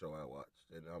a show I watched,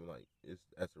 and I'm like,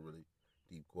 that's a really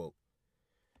deep quote.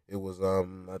 It was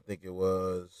I think it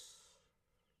was.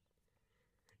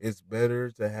 It's better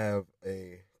to have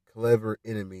a clever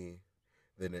enemy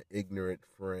than an ignorant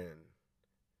friend,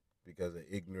 because an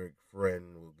ignorant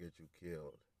friend will get you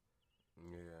killed.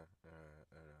 Yeah.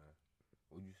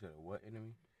 What you said? A what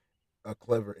enemy? A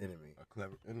clever enemy. A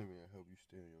clever enemy will help you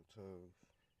stay on your toes.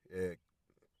 Yeah,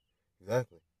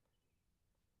 exactly.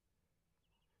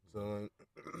 So,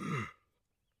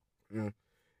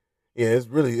 yeah, it's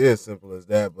really is simple as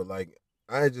that. But like,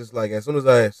 I just like as soon as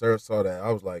I first saw that,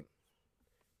 I was like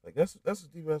that's a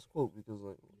deep ass quote, because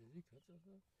like,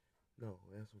 no,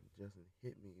 that's what Justin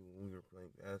hit me when we were playing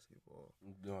basketball.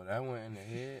 No, that went in the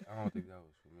head. I don't think that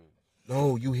was for me.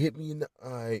 No, you hit me in the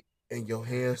eye and your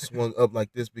hand swung up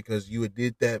like this because you had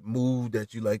did that move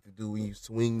that you like to do when you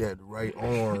swing that right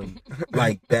arm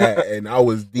like that, and I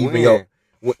was deep in your.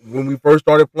 When we first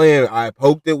started playing, I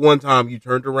poked it one time. You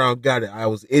turned around, got it. I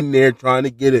was in there trying to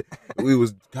get it. We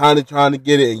was kind of trying to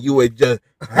get it, and you had just.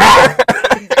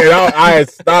 And I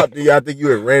had stopped you. I think you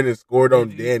had ran and scored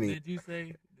on Danny. Did you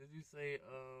say?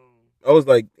 I was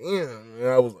like, damn. And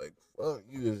I was like, fuck,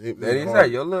 you just hit me. That is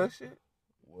that your little shit?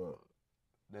 What?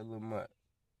 That little mutt.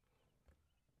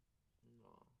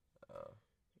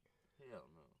 Hell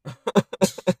no.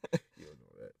 You don't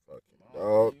know that fucking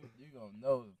dog. You gonna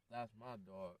know that's my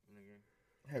dog, nigga.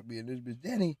 Happy in this bitch,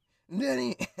 Danny.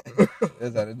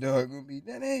 That's how the dog gonna be.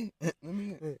 Danny. Let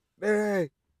me. Danny.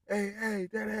 Hey,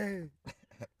 Danny.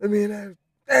 Let me in that.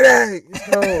 Danny. It's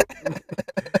cold.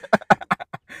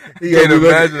 You can't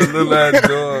imagine a little ass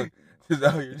dog just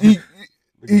out here.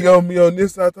 He gonna be on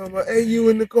this side talking about, hey, you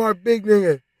in the car, big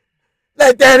nigga.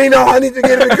 Let Danny know I need to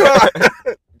get in the car.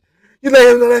 You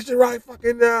let him know that shit right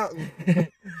fucking now.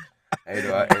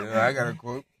 I got a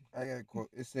quote.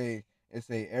 It say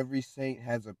every saint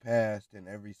has a past and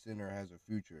every sinner has a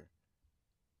future.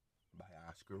 By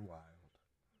Oscar Wilde.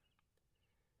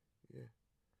 Yeah.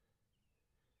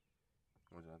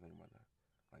 What do I think about that?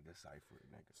 Like decipher it,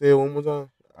 nigga. Say it one more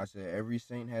time. I said every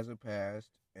saint has a past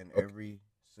and every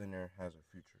sinner has a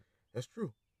future. That's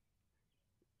true.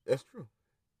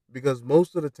 Because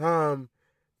most of the time,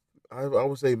 I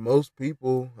would say most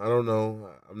people, I don't know,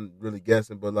 I'm really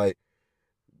guessing, but like,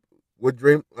 what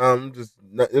I'm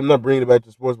not bringing it back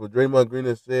to sports, but Draymond Green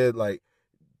has said, like,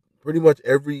 pretty much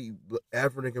every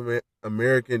African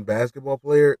American basketball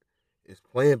player is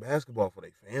playing basketball for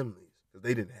their families, because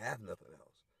they didn't have nothing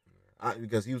else.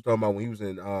 Because he was talking about when he was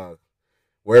in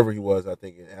wherever he was, I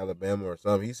think in Alabama or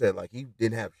something, he said, like, he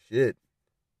didn't have shit.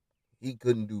 He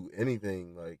couldn't do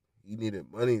anything. Like, he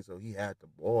needed money, so he had to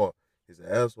ball his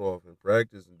ass off and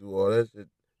practice and do all that shit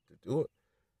to do it.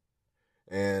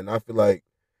 And I feel like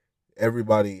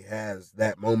everybody has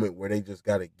that moment where they just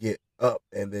got to get up,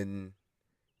 and then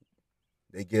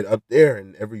they get up there,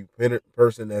 and every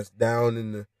person that's down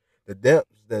in the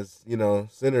depths, that's,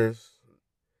 sinners,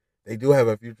 they do have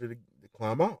a future to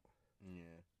climb out.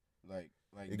 Yeah.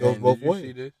 Like it goes both did you ways.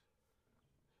 See this?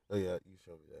 Oh, yeah, you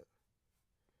showed me that.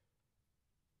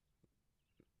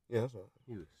 Yeah, that's right.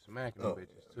 He was smacking them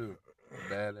bitches, too.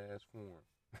 Badass form.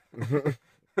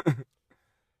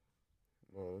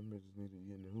 Well, them bitches need to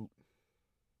get in the hoop.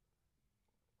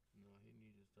 No, he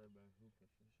needs to start back hooping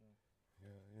for sure.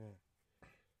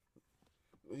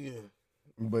 Yeah.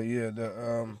 But yeah, the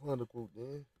Find a quote,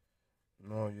 Dan.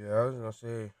 No, yeah, I was gonna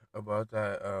say about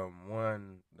that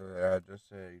one that I just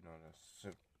said,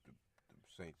 the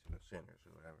saints and the sinners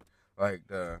or whatever. Like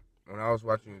when I was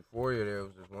watching Euphoria, there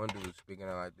was this one dude speaking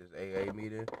at like this AA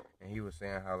meeting, and he was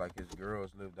saying how like his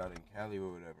girls lived out in Cali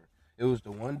or whatever. It was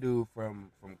the one dude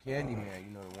from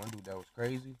Candyman, the one dude that was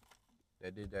crazy,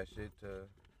 that did that shit to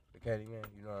the Candyman.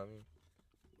 You know what I mean?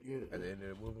 Yeah. At the end of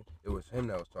the movie, it was him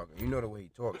that was talking. You know the way he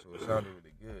talks, so it sounded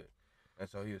really good. And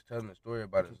so he was telling a story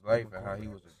about his life and how he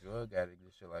was a drug addict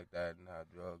and shit like that, and how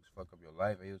drugs fuck up your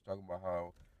life. And he was talking about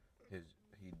how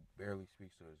he barely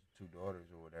speaks to his two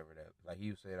daughters or whatever. That like he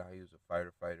was saying how he was a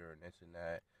fighter and this and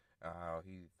that, and how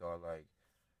he thought like,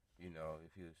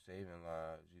 if he was saving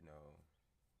lives,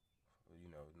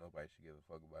 nobody should give a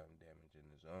fuck about him damaging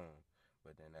his own.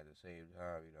 But then at the same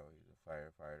time, he's a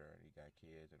firefighter and he got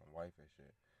kids and a wife and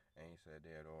shit. And he said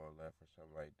they had all left or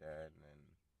something like that, and then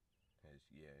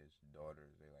his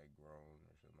daughters, they like grown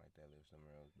or something like that, live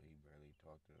somewhere else, but he barely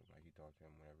talked to them. Like he talked to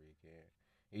them whenever he can.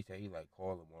 He said he like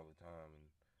call them all the time, and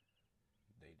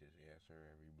they just answer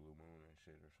every blue moon and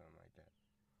shit or something like that.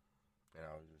 And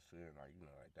I was just saying like,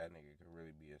 like that nigga could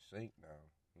really be a saint now.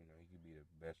 He could be the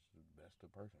best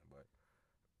of person, but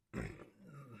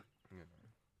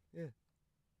Yeah.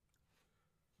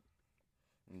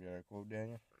 You got a quote,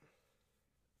 Daniel?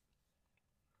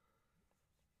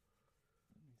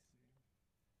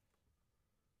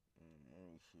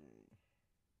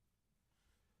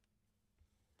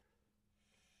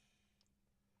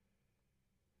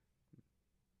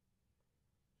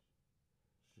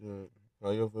 Shit.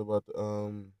 How you feel about the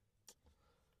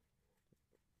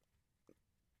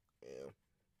yeah,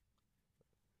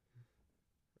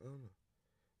 I don't know.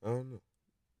 I don't know.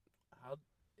 How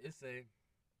it's a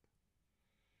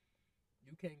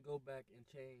you can't go back and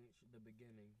change the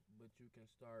beginning, but you can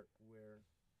start where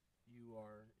you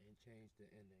are and change the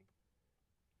ending.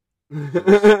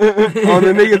 Oh,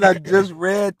 the niggas, I just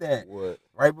read that What?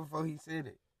 right before he said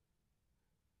it.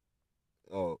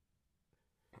 Oh.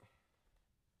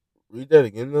 Read that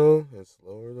again though, and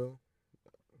slower though.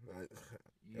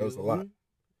 That was a lot.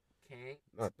 Can't.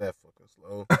 Not that fucking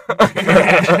slow.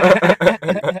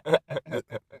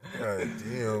 God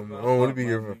damn, I don't want to be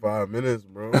here for 5 minutes,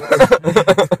 bro.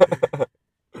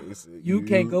 You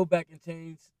can't go back and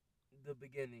change the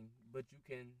beginning, but you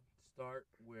can start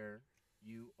where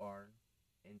you are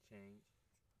and change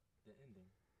the ending.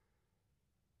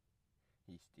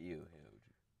 He still held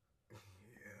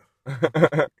you.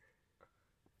 Yeah.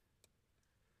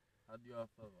 How do y'all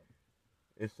feel about it?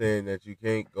 It's saying that you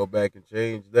can't go back and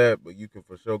change that, but you can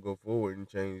for sure go forward and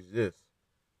change this.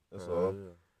 That's all.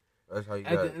 Yeah. That's how you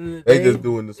At got the it. end of the They day, just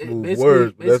doing the smooth basically-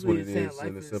 words, but that's what basically it saying is life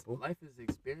in the simple. Life is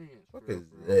experience. What for is real,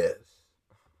 for real. this?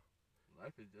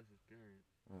 Life is just experience.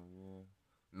 Yeah.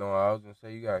 No, I was gonna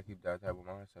say you gotta keep that type of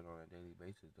mindset on a daily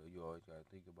basis. Though you always gotta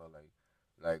think about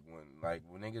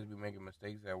when niggas be making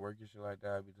mistakes at work and shit like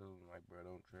that. I be telling them like, bro,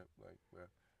 don't trip. Like, bro,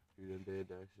 you done did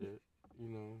that shit. You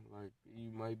know, like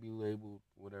you might be labeled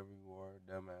whatever you are,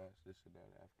 dumbass, this and that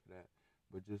after that.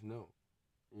 But just know,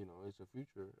 you know, it's a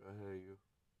future ahead of you.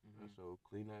 Mm-hmm. And so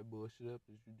clean that bullshit up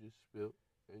that you just spilled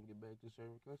and get back to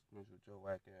serving customers with your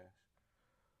whack ass.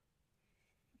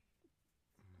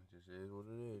 It just is what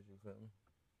it is, you feel me?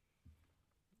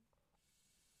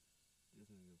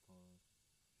 This nigga pause.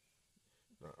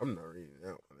 No, I'm not reading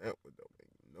that one. That one don't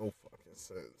make no fucking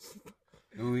sense.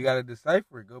 Dude, we gotta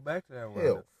decipher it. Go back to that one.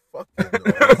 Hell, fucking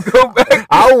Go back.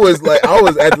 I was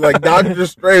acting like Doctor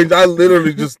Strange. I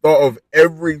literally just thought of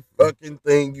every fucking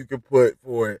thing you could put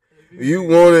for it. If you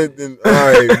want it, then all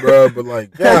right, bro. But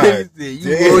like, God, you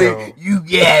want it, you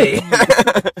get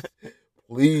it.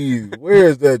 please,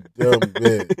 where's that dumb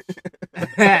bitch?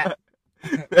 That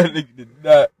nigga did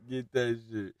not get that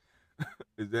shit.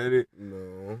 Is that it?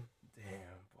 No,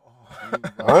 Damn,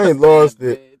 boy. I ain't lost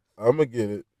it. I'm gonna get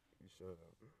it. Shut up.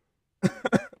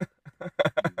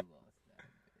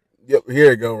 Yep,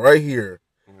 here it go, right here.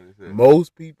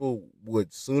 Most people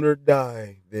would sooner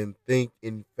die than think,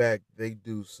 in fact, they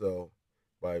do so.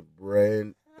 By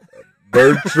Bertrand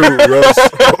Russell.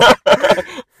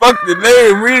 Fuck the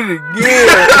name, read it again.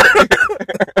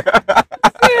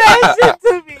 Say that shit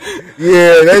to me.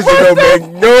 Yeah, that shit don't make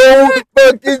no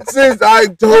fucking sense. I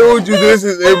told you this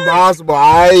is impossible.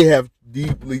 I have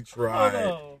deeply tried.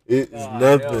 It is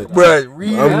nothing. Bruh,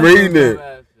 read I'm it. reading it.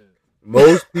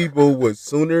 Most people would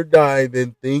sooner die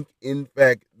than think, in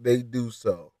fact, they do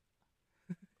so.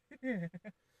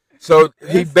 So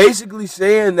he basically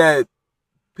saying that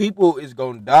people is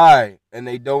gonna die and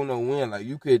they don't know when. Like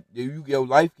your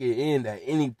life can end at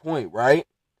any point, right?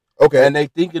 Okay. And they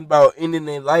thinking about ending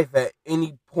their life at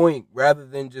any point rather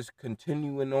than just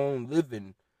continuing on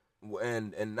living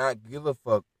and not give a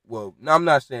fuck. Well, no, I'm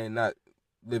not saying not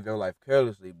live your life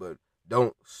carelessly, but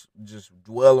don't just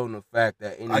dwell on the fact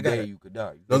that any day you could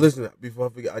die. No, listen, before I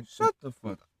forget, Shut the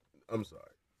fuck up. I'm sorry.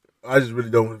 I just really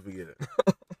don't want to forget it.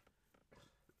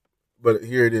 But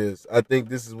here it is. I think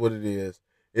this is what it is.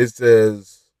 It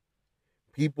says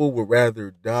people would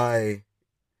rather die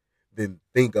than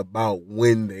think about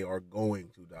when they are going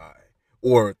to die.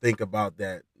 Or think about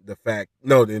than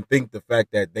think the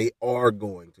fact that they are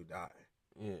going to die.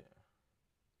 Yeah.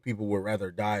 People would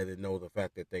rather die than know the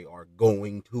fact that they are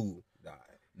going to die.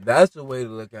 That's the way to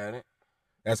look at it.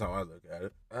 That's how I look at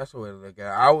it. That's the way to look at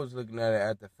it. I was looking at it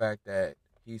at the fact that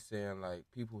he's saying like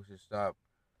people should stop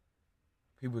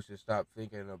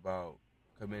thinking about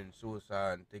committing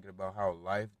suicide and thinking about how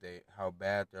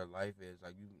bad their life is.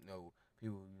 Like,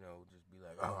 people, just be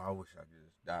like, oh, I wish I could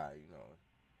just die,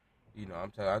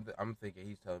 I'm thinking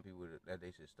he's telling people that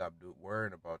they should stop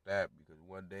worrying about that because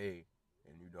one day,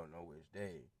 and you don't know which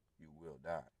day, you will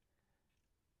die.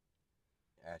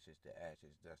 Ashes to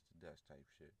ashes, dust to dust type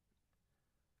shit.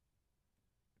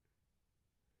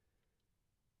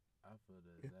 I feel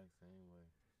the exact same way.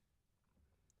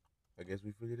 I guess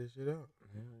we figured this shit out.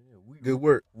 Yeah. Good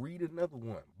work. Read another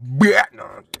one. Yeah.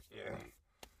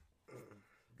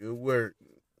 Good work.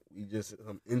 We just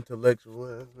some intellectual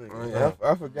ass niggas.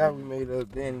 I forgot we made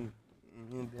up Danny.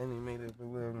 And Danny made it.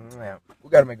 We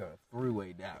gotta make a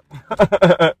 3-way dap.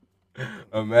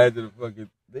 Imagine the fucking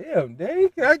damn Danny.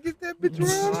 Can I get that bitch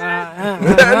around?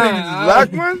 That nigga just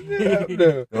locked my shit up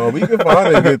there. No, we can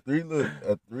find a good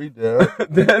a 3 down.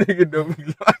 That nigga don't be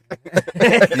locked.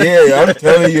 Yeah, I'm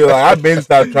telling you, like I've been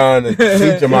stopped trying to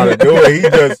teach him how to do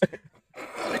it.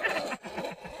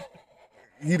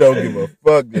 He don't give a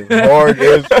fuck. Just hard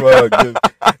as fuck.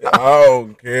 I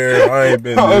don't care. I ain't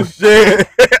been this shit.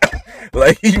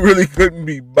 Like he really couldn't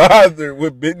be bothered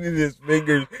with bending his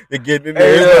fingers to get in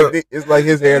there. It's like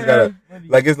his hands got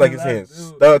his hands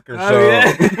stuck or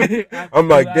something. I'm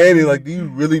like, Danny, like, do you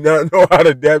really not know how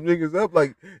to dap niggas up?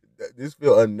 Like, this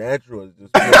feel unnatural. It's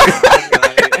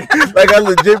just like I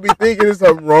legit be thinking there's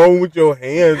something wrong with your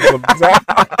hands sometimes.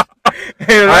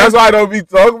 That's why I don't be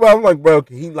talking about. I'm like, bro,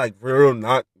 can he like for real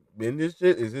not bend this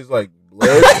shit? Is this like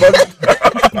blood?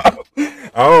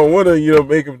 I don't want to,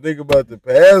 make him think about the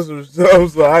past or something.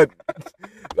 So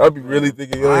I be really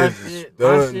thinking, yo, it's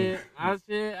done. I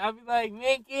be like,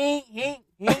 Mickey, hink.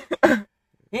 You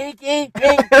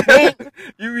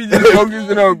be just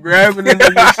focusing on grabbing the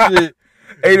nigga shit.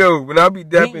 Hey, though, when I be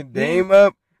dapping Dame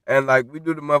up, and like we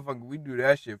do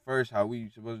that shit first, how we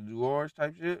supposed to do ours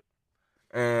type shit.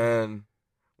 And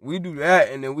we do that,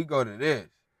 and then we go to this,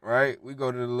 right? We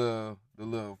go to the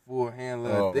little full hand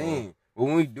thing. But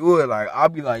when we do it, like I'll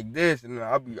be like this, and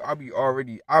I'll be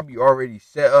already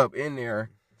set up in there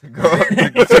to go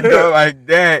to go like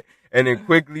that, and then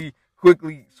quickly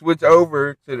switch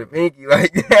over to the pinky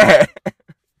like that.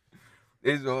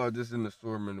 It's all just an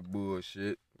assortment of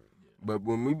bullshit. But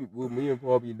when me and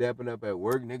Paul be dapping up at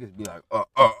work, niggas be like,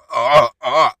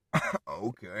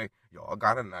 okay, y'all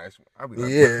got a nice one. I be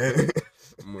like, yeah.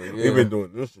 Yeah. We've been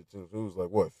doing this shit since it was like,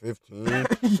 what, 15?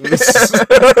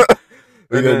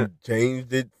 We done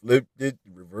changed it, flipped it,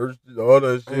 reversed it, all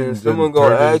that shit. And someone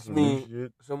gonna ask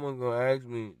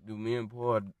me, do me and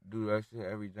Paul do that shit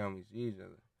every time we see each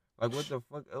other? Like, what the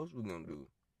fuck else we gonna do?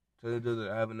 Tell each other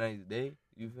to have a nice day?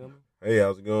 You feel me? Hey,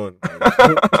 how's it going?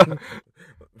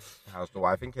 How's the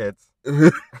wife and kids?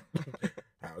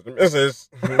 How's the missus?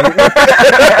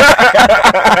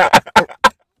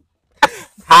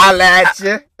 Holla at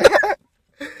you.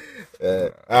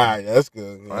 All right, that's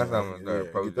good. That's how I'm gonna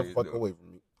start get the fuck away from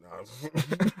me.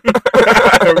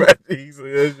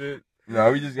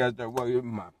 No, we just gotta start walking with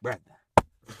my brother.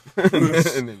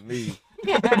 And then leave.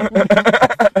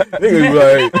 Niggas be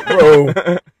like, bro.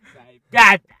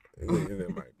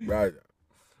 My brother.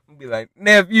 Be like,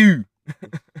 nephew.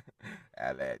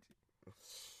 Holla at you.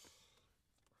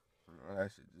 That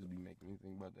shit just be making me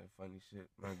think about that funny shit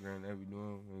my granddad be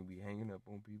doing when we be hanging up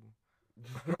on people.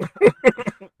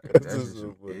 Like, that's just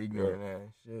some ignorant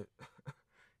ass shit.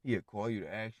 He'll call you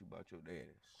to ask you about your dad.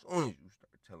 As soon as you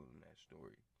start telling him that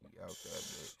story, he out that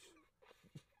bitch.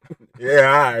 Yeah,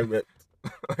 alright, man.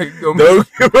 Like, don't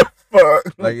give a fuck.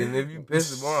 Like, and if you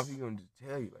piss him off, he gonna just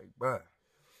tell you, like, bruh,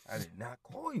 I did not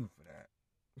call you for that.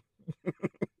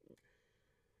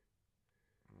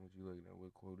 What you looking at?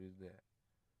 What quote is that?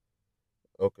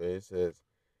 Okay, it says,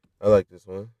 I like this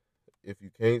one. If you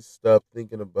can't stop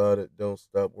thinking about it, don't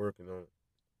stop working on it.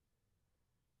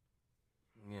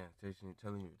 Yeah,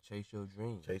 telling you to chase your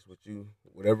dreams. Chase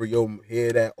whatever your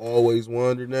head at always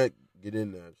wondering at, get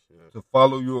in there. Shit. To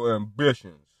follow your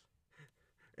ambitions.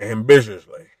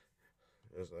 Ambitiously.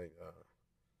 It's like,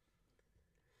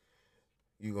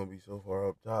 you gonna be so far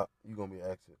up top, you gonna be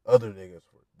asking other niggas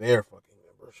for their fucking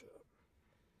membership.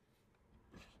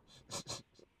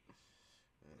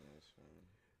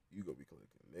 You gonna be collecting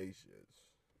they shits.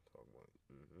 Talk about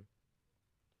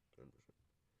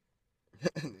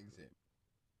membership.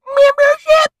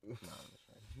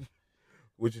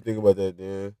 What you think about that,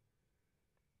 Dan?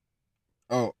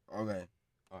 Oh, okay.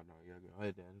 Oh no, you gotta go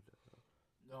ahead, Dan.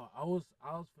 No, I was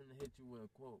finna hit you with a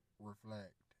quote.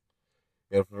 Reflect.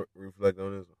 You gotta reflect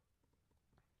on this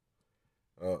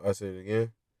one. I said it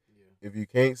again. Yeah. If you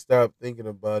can't stop thinking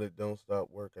about it, don't stop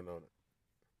working on it.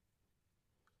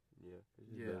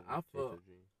 Yeah, I feel.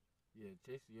 Yeah,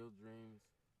 chasing your dreams.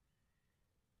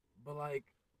 But like,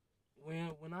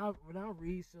 when I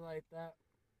read shit like that,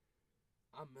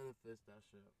 I manifest that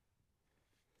shit.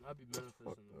 I be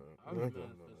manifesting the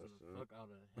fuck out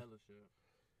of hella shit.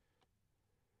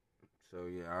 So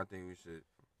yeah, I think we should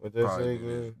What that probably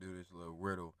say, do this little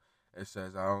riddle. It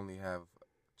says I only have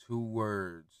 2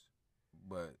 words,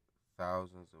 but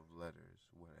thousands of letters.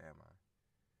 What am I?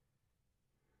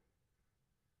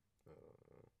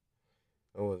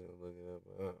 I wasn't looking up,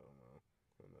 but I don't know.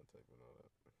 I'm not typing all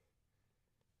that.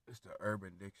 It's the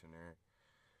Urban Dictionary.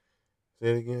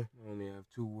 Say it again. I only have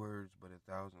 2 words, but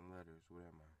 1,000 letters. What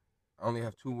am I? I only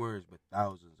have 2 words, but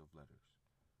thousands of letters.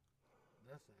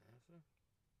 That's the answer.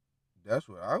 That's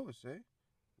what I would say.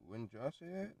 Wouldn't y'all say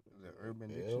that? The Urban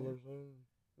L Dictionary. or something?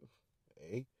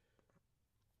 A?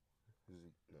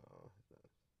 No.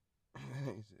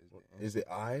 He says the Is it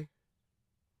answer. I?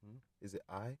 Hmm? Is it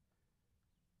I?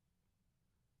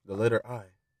 The letter I.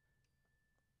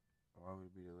 Why would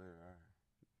it be the letter I?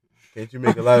 Can't you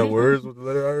make a lot of words with the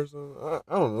letter I or something?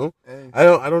 I don't know. Hey, I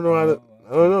don't know how to. Oh,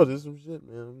 I don't know. This is some shit,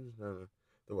 man. I'm just trying to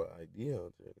throw an idea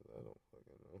out there 'cause I don't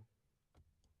fucking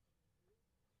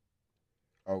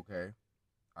know. okay.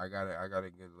 I got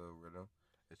to get a little rhythm.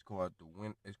 It's called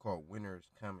It's called Winter's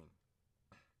Coming.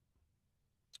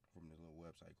 From this little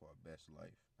website called Best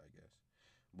Life, I guess.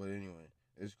 But anyway,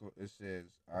 it says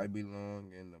I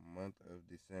belong in the month of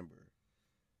December,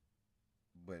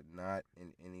 but not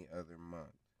in any other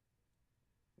month.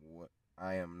 What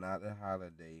I am not a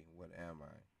holiday. What am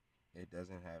I? It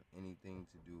doesn't have anything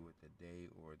to do with the day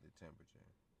or the temperature.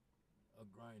 A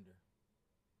grinder.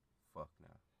 Fuck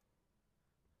now.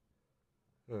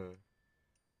 Hmm.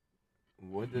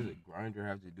 What does a grinder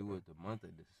have to do with the month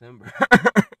of December?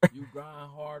 You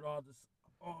grind hard all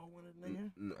winter,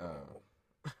 nigga. No.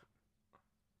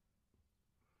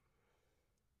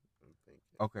 I'm thinking.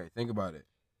 Okay, think about it.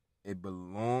 It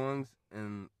belongs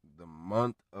in the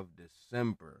month of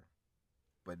December,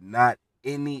 but not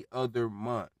any other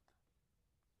month.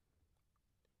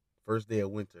 First day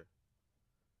of winter.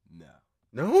 No.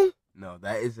 No? No,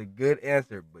 that is a good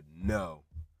answer, but no.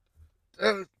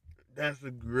 That's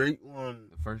a great one.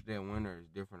 The first day of winter is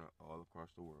different all across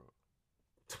the world.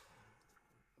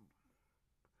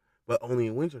 But only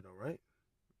in winter, though, right?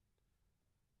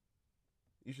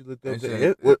 You should look up It the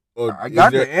says- what. Or I is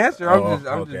got there- the answer. Oh, I'm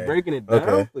okay. just breaking it down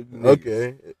Okay. for you niggas.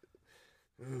 Okay.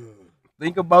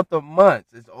 Think about the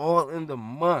months. It's all in the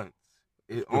months.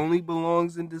 It only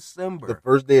belongs in December. The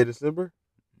first day of December?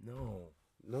 No.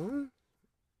 No.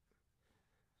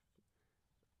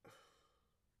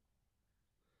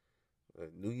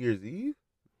 New Year's Eve?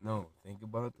 No. Think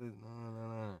about the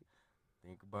no.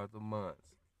 Think about the months.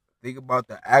 Think about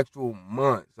the actual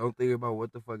months. Don't think about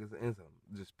what the fuck is the answer.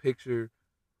 Just picture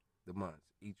the months.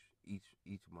 Each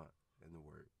month in the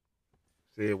word.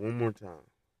 Say it one more time.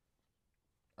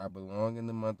 I belong in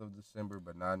the month of December,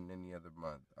 but not in any other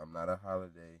month. I'm not a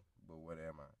holiday, but what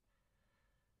am I?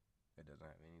 It doesn't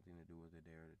have anything to do with the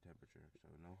day or the temperature. So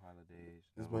no holidays,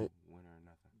 This no might- winter,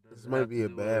 nothing. Does This it might have be to a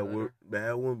do with bad letter?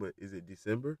 bad one, but is it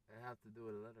December? It have to do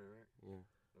with a letter, right? Yeah.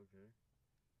 Okay.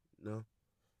 No.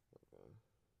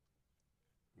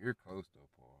 You're close though,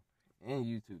 Paul. And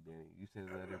you too, Danny. You said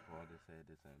letter, Paul just said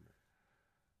December.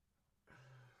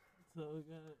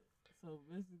 So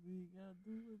basically you gotta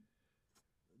do with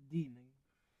D, nigga.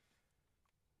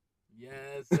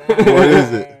 Yes, sir. What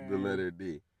is it? The letter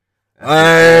D.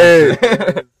 Hey! Yes,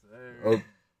 sir. Okay.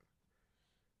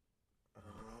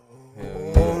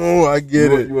 Hell Oh, I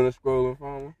get it. You want to scroll and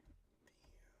find one?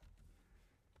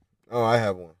 Oh, I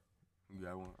have one. You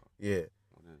got one? Yeah,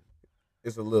 What is it?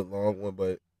 it's a little long one,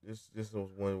 but this was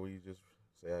one where you just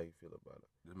say how you feel about it.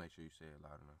 Just make sure you say it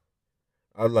loud enough.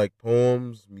 I like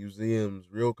poems, museums,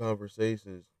 real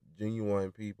conversations,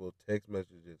 genuine people, text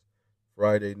messages,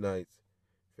 Friday nights,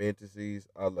 fantasies.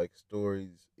 I like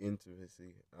stories,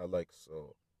 intimacy. I like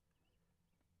soul.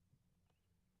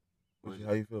 What is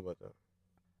How you feel about that?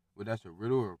 Well, that's a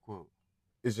riddle or a quote?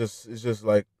 It's just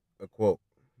like a quote,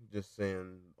 just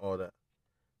saying all that.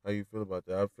 How you feel about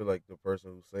that? I feel like the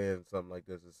person who's saying something like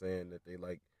this is saying that they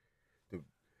like to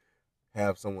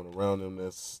have someone around them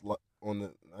that's on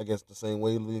the, I guess, the same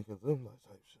wavelength as them, like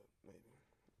type shit. Maybe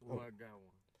Oh, I got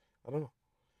one. I don't know.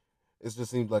 It just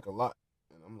seems like a lot,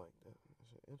 and I'm like, that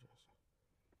shit interesting.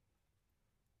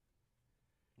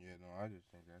 Yeah, no, I just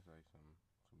think that's like some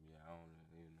yeah, I don't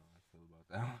even know how I feel about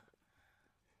that one.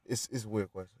 It's a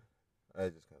weird question. I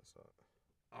just kind of saw it.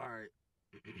 All right.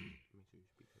 Make sure you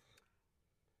speak up.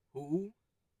 Who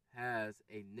has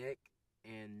a neck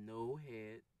and no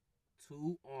head,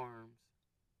 2 arms,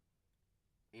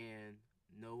 and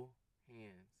no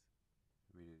hands?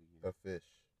 Read it again. A fish.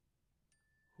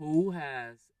 Who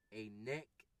has a neck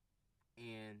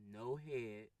and no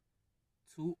head,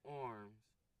 2 arms,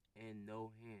 and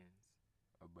no hands?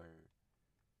 A bird.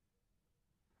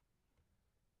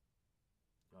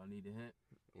 Y'all need a hint?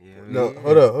 Yeah. No,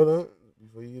 hold up.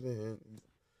 Before you get a hint,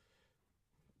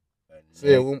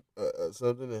 say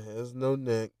something that has no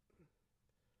neck,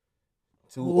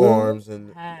 2 Who arms,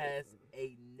 and has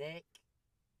a neck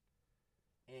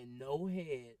and no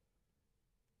head,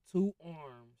 2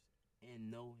 arms,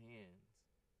 and no hands?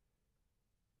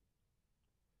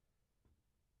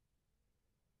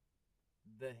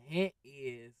 The hint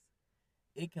is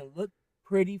it can look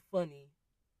pretty funny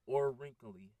or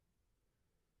wrinkly.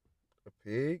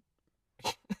 pig?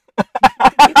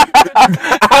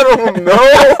 I don't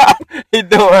know. It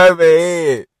don't have a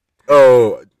head.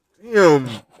 Oh, damn.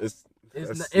 It's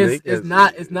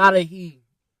not a he.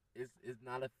 It's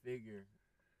not a figure.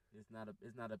 It's not a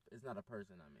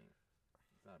person. I mean,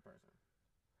 it's not a person.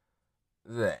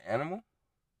 Is it an animal?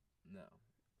 No.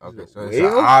 Okay, Is it so a it's an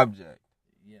whale? object.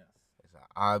 Yes. It's an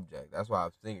object. That's what I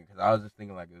was thinking, because I was just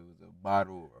thinking like it was a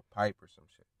bottle or a pipe or some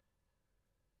shit.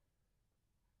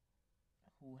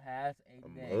 Who has a A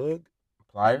neck? mug?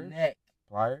 Pliers? Neck.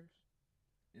 Pliers?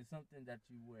 It's something that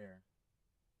you wear.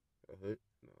 A hood?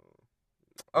 No.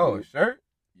 Oh, a shirt?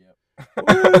 Yep.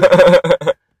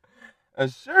 A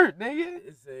shirt, nigga.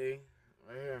 It's a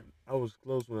right here. I was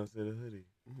close when I said a hoodie.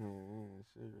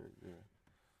 Shit right there.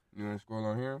 You want to scroll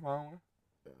on here and find one?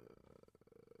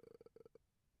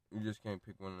 You just can't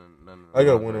pick one of none of the I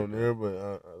got ones one right on there, but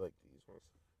I like these ones.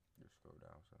 Just scroll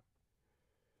down, so.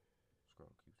 Scroll,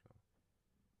 keep scrolling.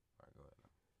 Alright, go ahead.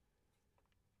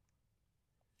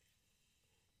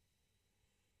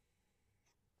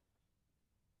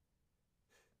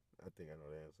 I think I know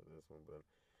the answer to this one, but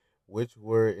which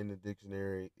word in the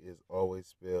dictionary is always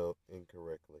spelled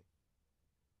incorrectly?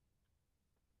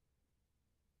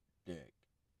 Dick.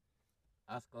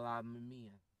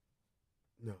 Ascalagmamia.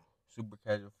 No.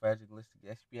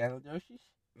 Supercalifragilisticexpialidocious?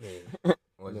 Man.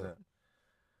 What's No. that?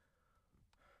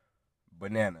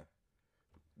 Banana.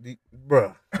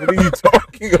 Bruh, what are you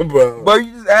talking about? But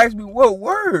you just asked me what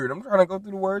word. I'm trying to go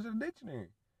through the words in the dictionary.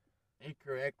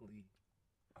 Incorrectly.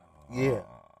 Yeah.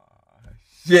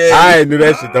 Shit. I knew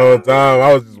that shit the whole time.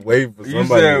 I was just waiting for You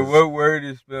somebody. said to- what word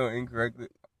is spelled incorrectly?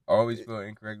 Always spelled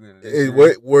incorrectly in the Hey, dictionary.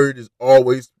 what word is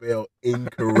always spelled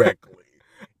incorrectly?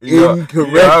 You know,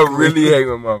 Incorrectly. I really hate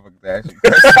when motherfuckers ask you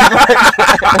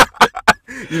questions.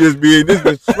 You just being this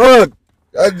bitch fuck.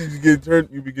 I just get turned.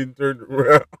 You be getting turned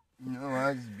around. You know,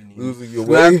 I just be Losing your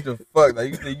slap way. the fuck. Like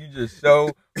you think you just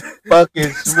so fucking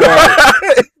smart.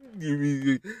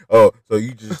 Oh, so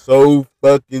you just so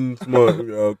fucking smart.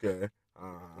 Okay.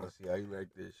 Let's see how you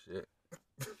like this shit.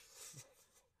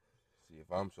 See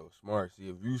if I'm so smart. See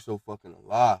if you so fucking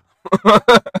alive.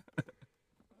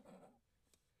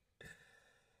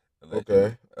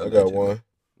 Okay, I got one.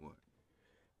 What?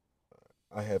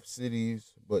 I have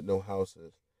cities but no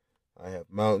houses. I have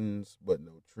mountains but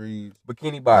no trees.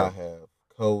 Bikini I bottom. have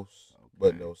coasts but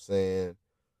Okay. no sand.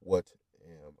 What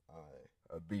am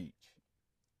I? A beach.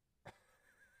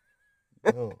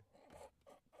 No.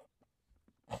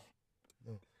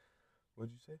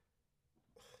 What'd you say?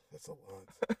 That's a lot.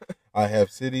 I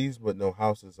have cities but no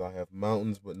houses. I have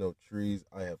mountains but no trees.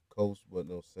 I have coasts but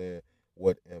no sand.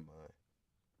 What am I?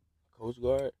 Coast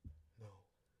Guard. No.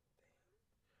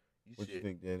 You What you said,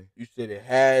 think, Danny? you said it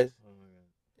has. Oh my god.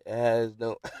 It has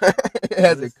no. It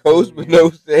has a Let's coast do it with again. no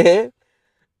sand.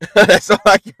 That's all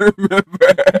I can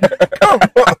remember. Come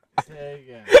on. Say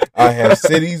again. I have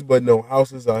cities but no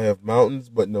houses. I have mountains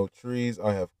but no trees.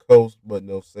 I have coasts but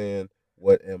no sand.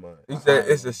 What am I? You said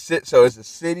it's a sit. So it's a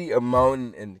city, a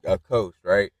mountain, and a coast,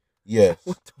 right? Yes.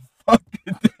 What the fuck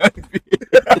could that be?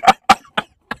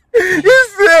 You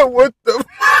said what the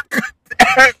fuck could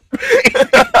that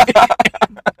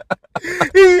be?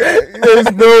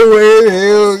 There's no way in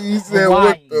hell you said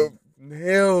what the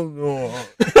hell no.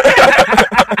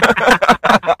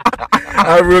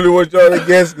 I really want y'all to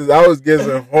guess because I was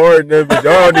guessing hard and everything.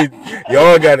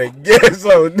 Y'all gotta guess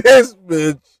on this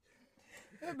bitch.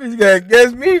 That bitch gotta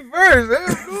guess me first.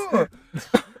 Hell no.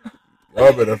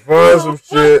 Y'all better find some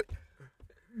shit.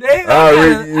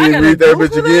 Damn, You read that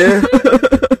bitch again?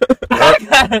 I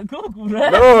gotta Google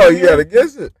that. No, you gotta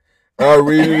guess it. I'll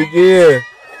read it again.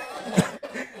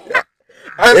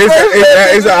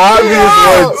 It's an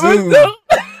obvious one too.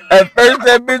 At first,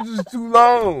 that bitch was too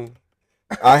long.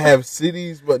 I have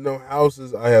cities but no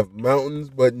houses. I have mountains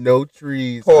but no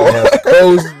trees. Oh. I have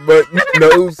coasts but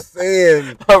no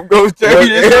sand. I'm going to tell you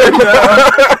this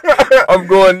right now. I'm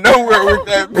going nowhere with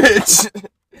that bitch.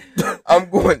 I'm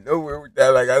going nowhere with that.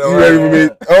 Like I don't. You ready for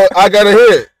me? Oh, I got a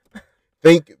hit.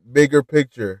 Think bigger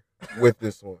picture with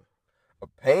this one. A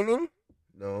painting,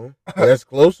 No, that's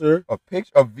closer. a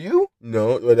picture, a view,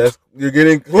 No, but you're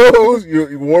getting close.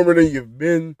 You're warmer than you've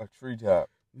been. a treetop,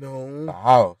 a No,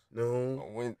 house, no.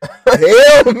 a wind,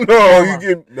 Hell no. You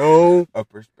get no. a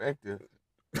perspective.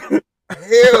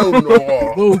 Hell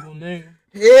no. Google, nigga.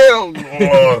 Hell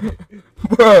no.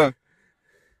 Bruh.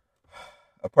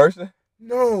 A person,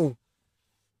 No.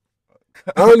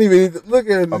 I don't even need to look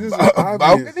at it. a, This is a obvious.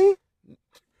 balcony,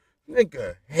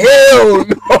 Nigga. Hell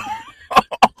no.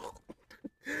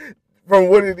 From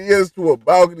what it is to a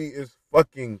balcony is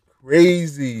fucking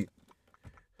crazy.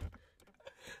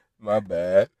 My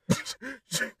bad.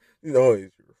 You know,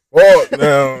 it's your fault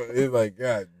now. It's like,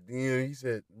 God damn. He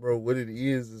said, bro, what it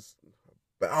is a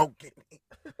balcony.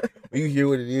 When you hear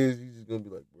what it is, you just gonna be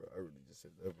like, bro, I really just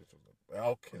said that bitch on the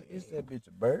balcony. Is that bitch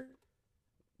a bird?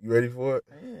 You ready for it?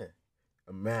 Yeah.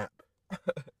 A map.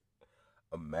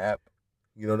 A map.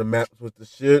 You know the maps with the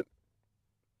shit?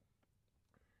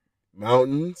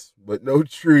 Mountains, but no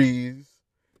trees.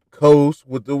 Coast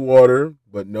with the water,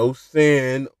 but no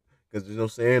sand, because there's no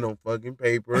sand on fucking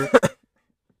paper.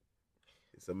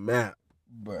 It's a map.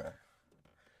 Bruh.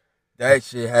 That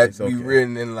shit had It's to be okay.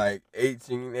 written in like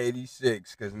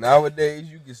 1886, because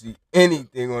nowadays you can see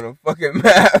anything on a fucking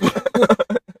map.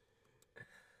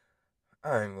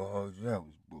 I ain't gonna hold you. That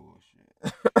was bullshit.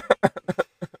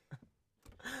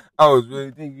 I was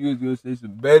really thinking you was gonna say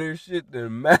some better shit than a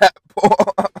map,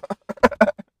 Paul.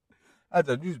 I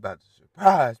thought you was about to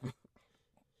surprise me.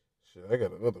 Shit, I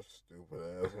got another stupid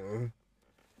ass one.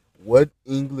 What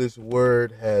English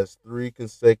word has 3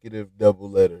 consecutive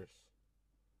double letters?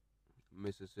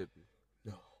 Mississippi.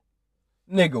 No.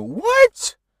 Nigga,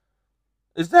 what?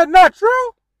 Is that not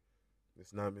true?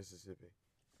 It's not Mississippi.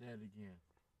 Say it again.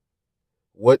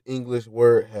 What English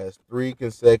word has 3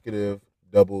 consecutive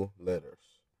double letters?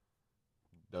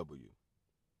 W.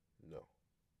 No.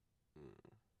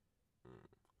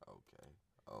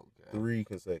 Okay. 3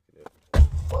 consecutive.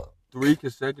 3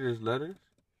 consecutive letters?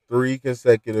 3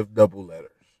 consecutive double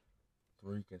letters.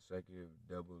 3 consecutive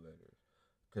double letters.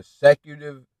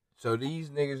 Consecutive. So these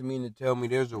niggas mean to tell me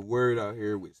there's a word out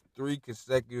here with 3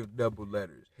 consecutive double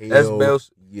letters. Hell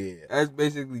yeah. That's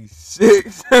basically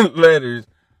 6 letters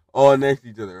all next to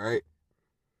each other, right?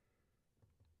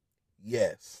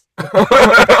 Yes.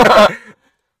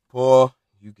 Paul,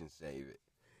 you can save it.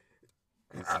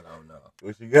 I don't know.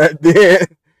 What you got there?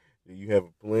 Do you have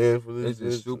a plan for this?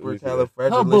 Is it Hubba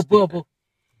supercalifragilistic? bubba.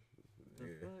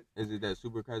 Yeah. Is it that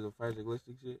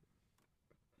supercalifragilistic shit?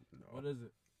 What is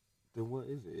it? Then what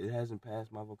is it? It hasn't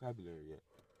passed my vocabulary yet.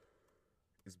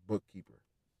 It's bookkeeper.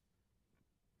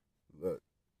 Look.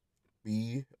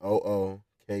 BOOKKEE.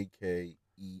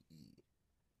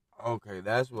 Okay,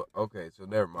 that's what. Okay, so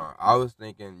never mind. I was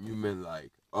thinking you meant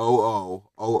like OO.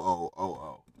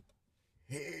 Hell.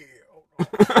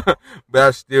 But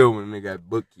I still when they got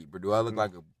bookkeeper. Do I look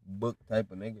like a book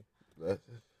type of nigga? That's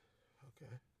it.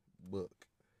 Okay. Book.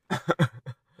 What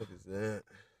is that?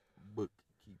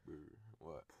 Bookkeeper.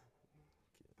 What?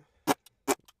 No,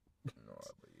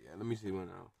 but yeah. Let me see one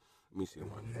now. Let me see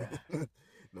one.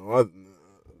 No,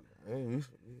 there's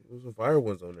some fire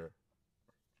ones on there.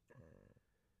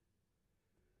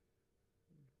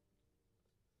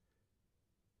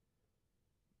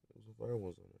 There's some fire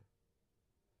ones on there.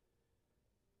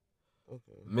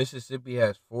 Okay. Mississippi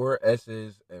has 4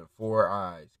 S's and 4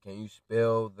 I's. Can you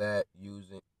spell that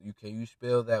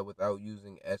without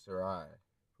using S or I?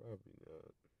 Probably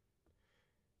not.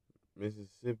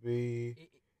 Mississippi.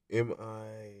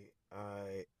 M-I-I-I-P.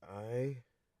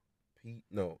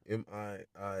 No,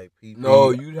 M-I-I-P.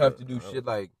 No, you'd have to do shit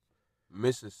like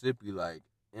Mississippi, like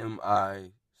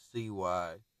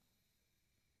M-I-C-Y.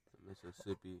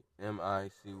 Mississippi,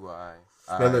 M-I-C-Y.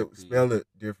 Spell it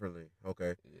differently.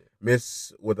 Okay. Yeah.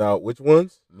 Miss without which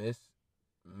ones? Mississippi.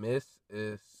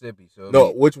 So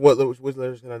No, which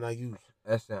letters can I not use?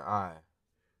 S and I.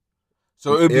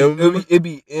 So it'd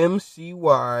be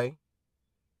M-C-Y.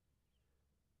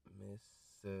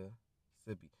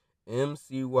 Mississippi.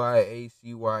 M-C-Y-A-C-Y-P-P-C.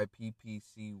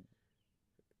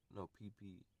 No,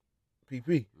 P-P.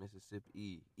 P-P.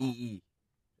 Mississippi. E-E.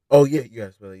 Oh, yeah. You got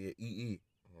to spell it. Yeah. E-E.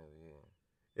 Hell yeah.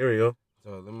 There we go. So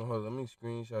let me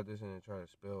screenshot this and then try to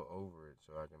spell over it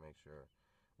so I can make sure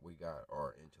we got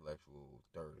our intellectual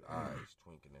third eyes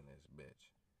twinkling in this bitch.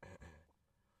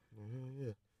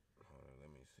 Yeah. Let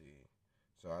me see.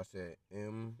 So I said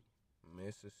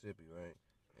Mississippi, right?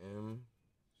 M-C-Y-A-C-Y.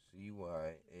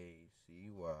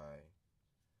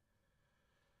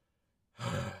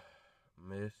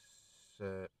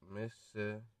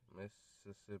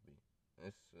 Mississippi.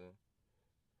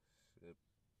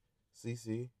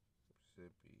 CC.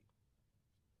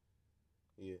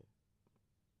 Yeah.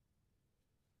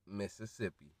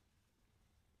 Mississippi.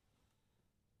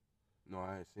 No,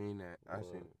 I ain't seen that. I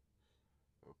seen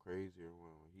a crazier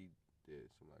one when he did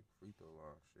some like free throw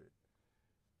line shit.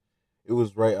 It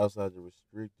was right outside the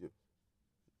restricted.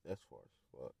 That's far as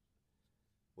fuck.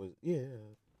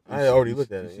 I had already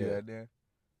looked at it. You see Yeah. that there?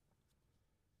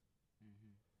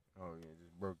 Mm-hmm. Oh yeah,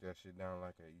 just broke that shit down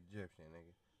like an Egyptian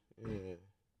nigga. Yeah.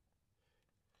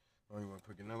 Oh, you want to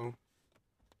pick another one?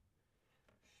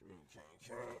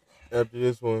 After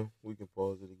this one, we can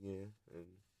pause it again and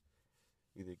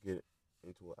either get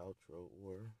into an outro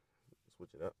or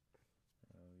switch it up.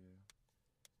 Oh yeah.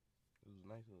 a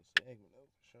nice little segment, though,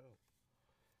 for sure.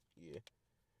 Yeah.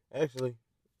 Actually,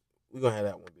 we're going to have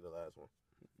that one be the last one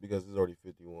because it's already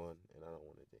 51, and I don't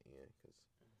want it to end. Cause,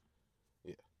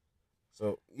 yeah.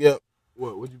 So, yep.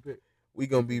 What'd you pick? We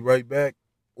going to be right back,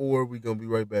 or we going to be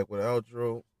right back with an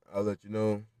outro. I'll let you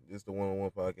know. This is the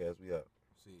one-on-one podcast. We out.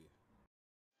 See you.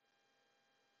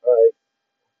 All right.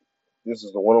 This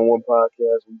is the one-on-one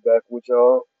podcast. We back with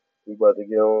y'all. We about to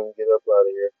get up out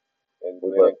of here. And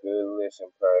we been a good listen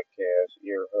podcast,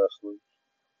 ear hustlers.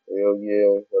 Hell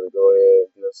yeah, better go ahead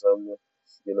and get us something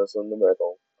to back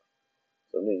on.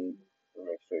 Something to eat.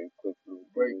 Make sure you click through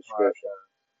the description.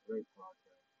 Great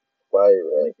podcast.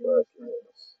 Fire at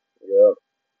podcast. Yep.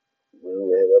 We're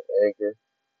gonna hit up Anchor.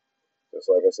 Just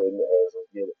like I said, let's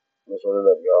get it. Let's run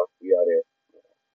it up, y'all.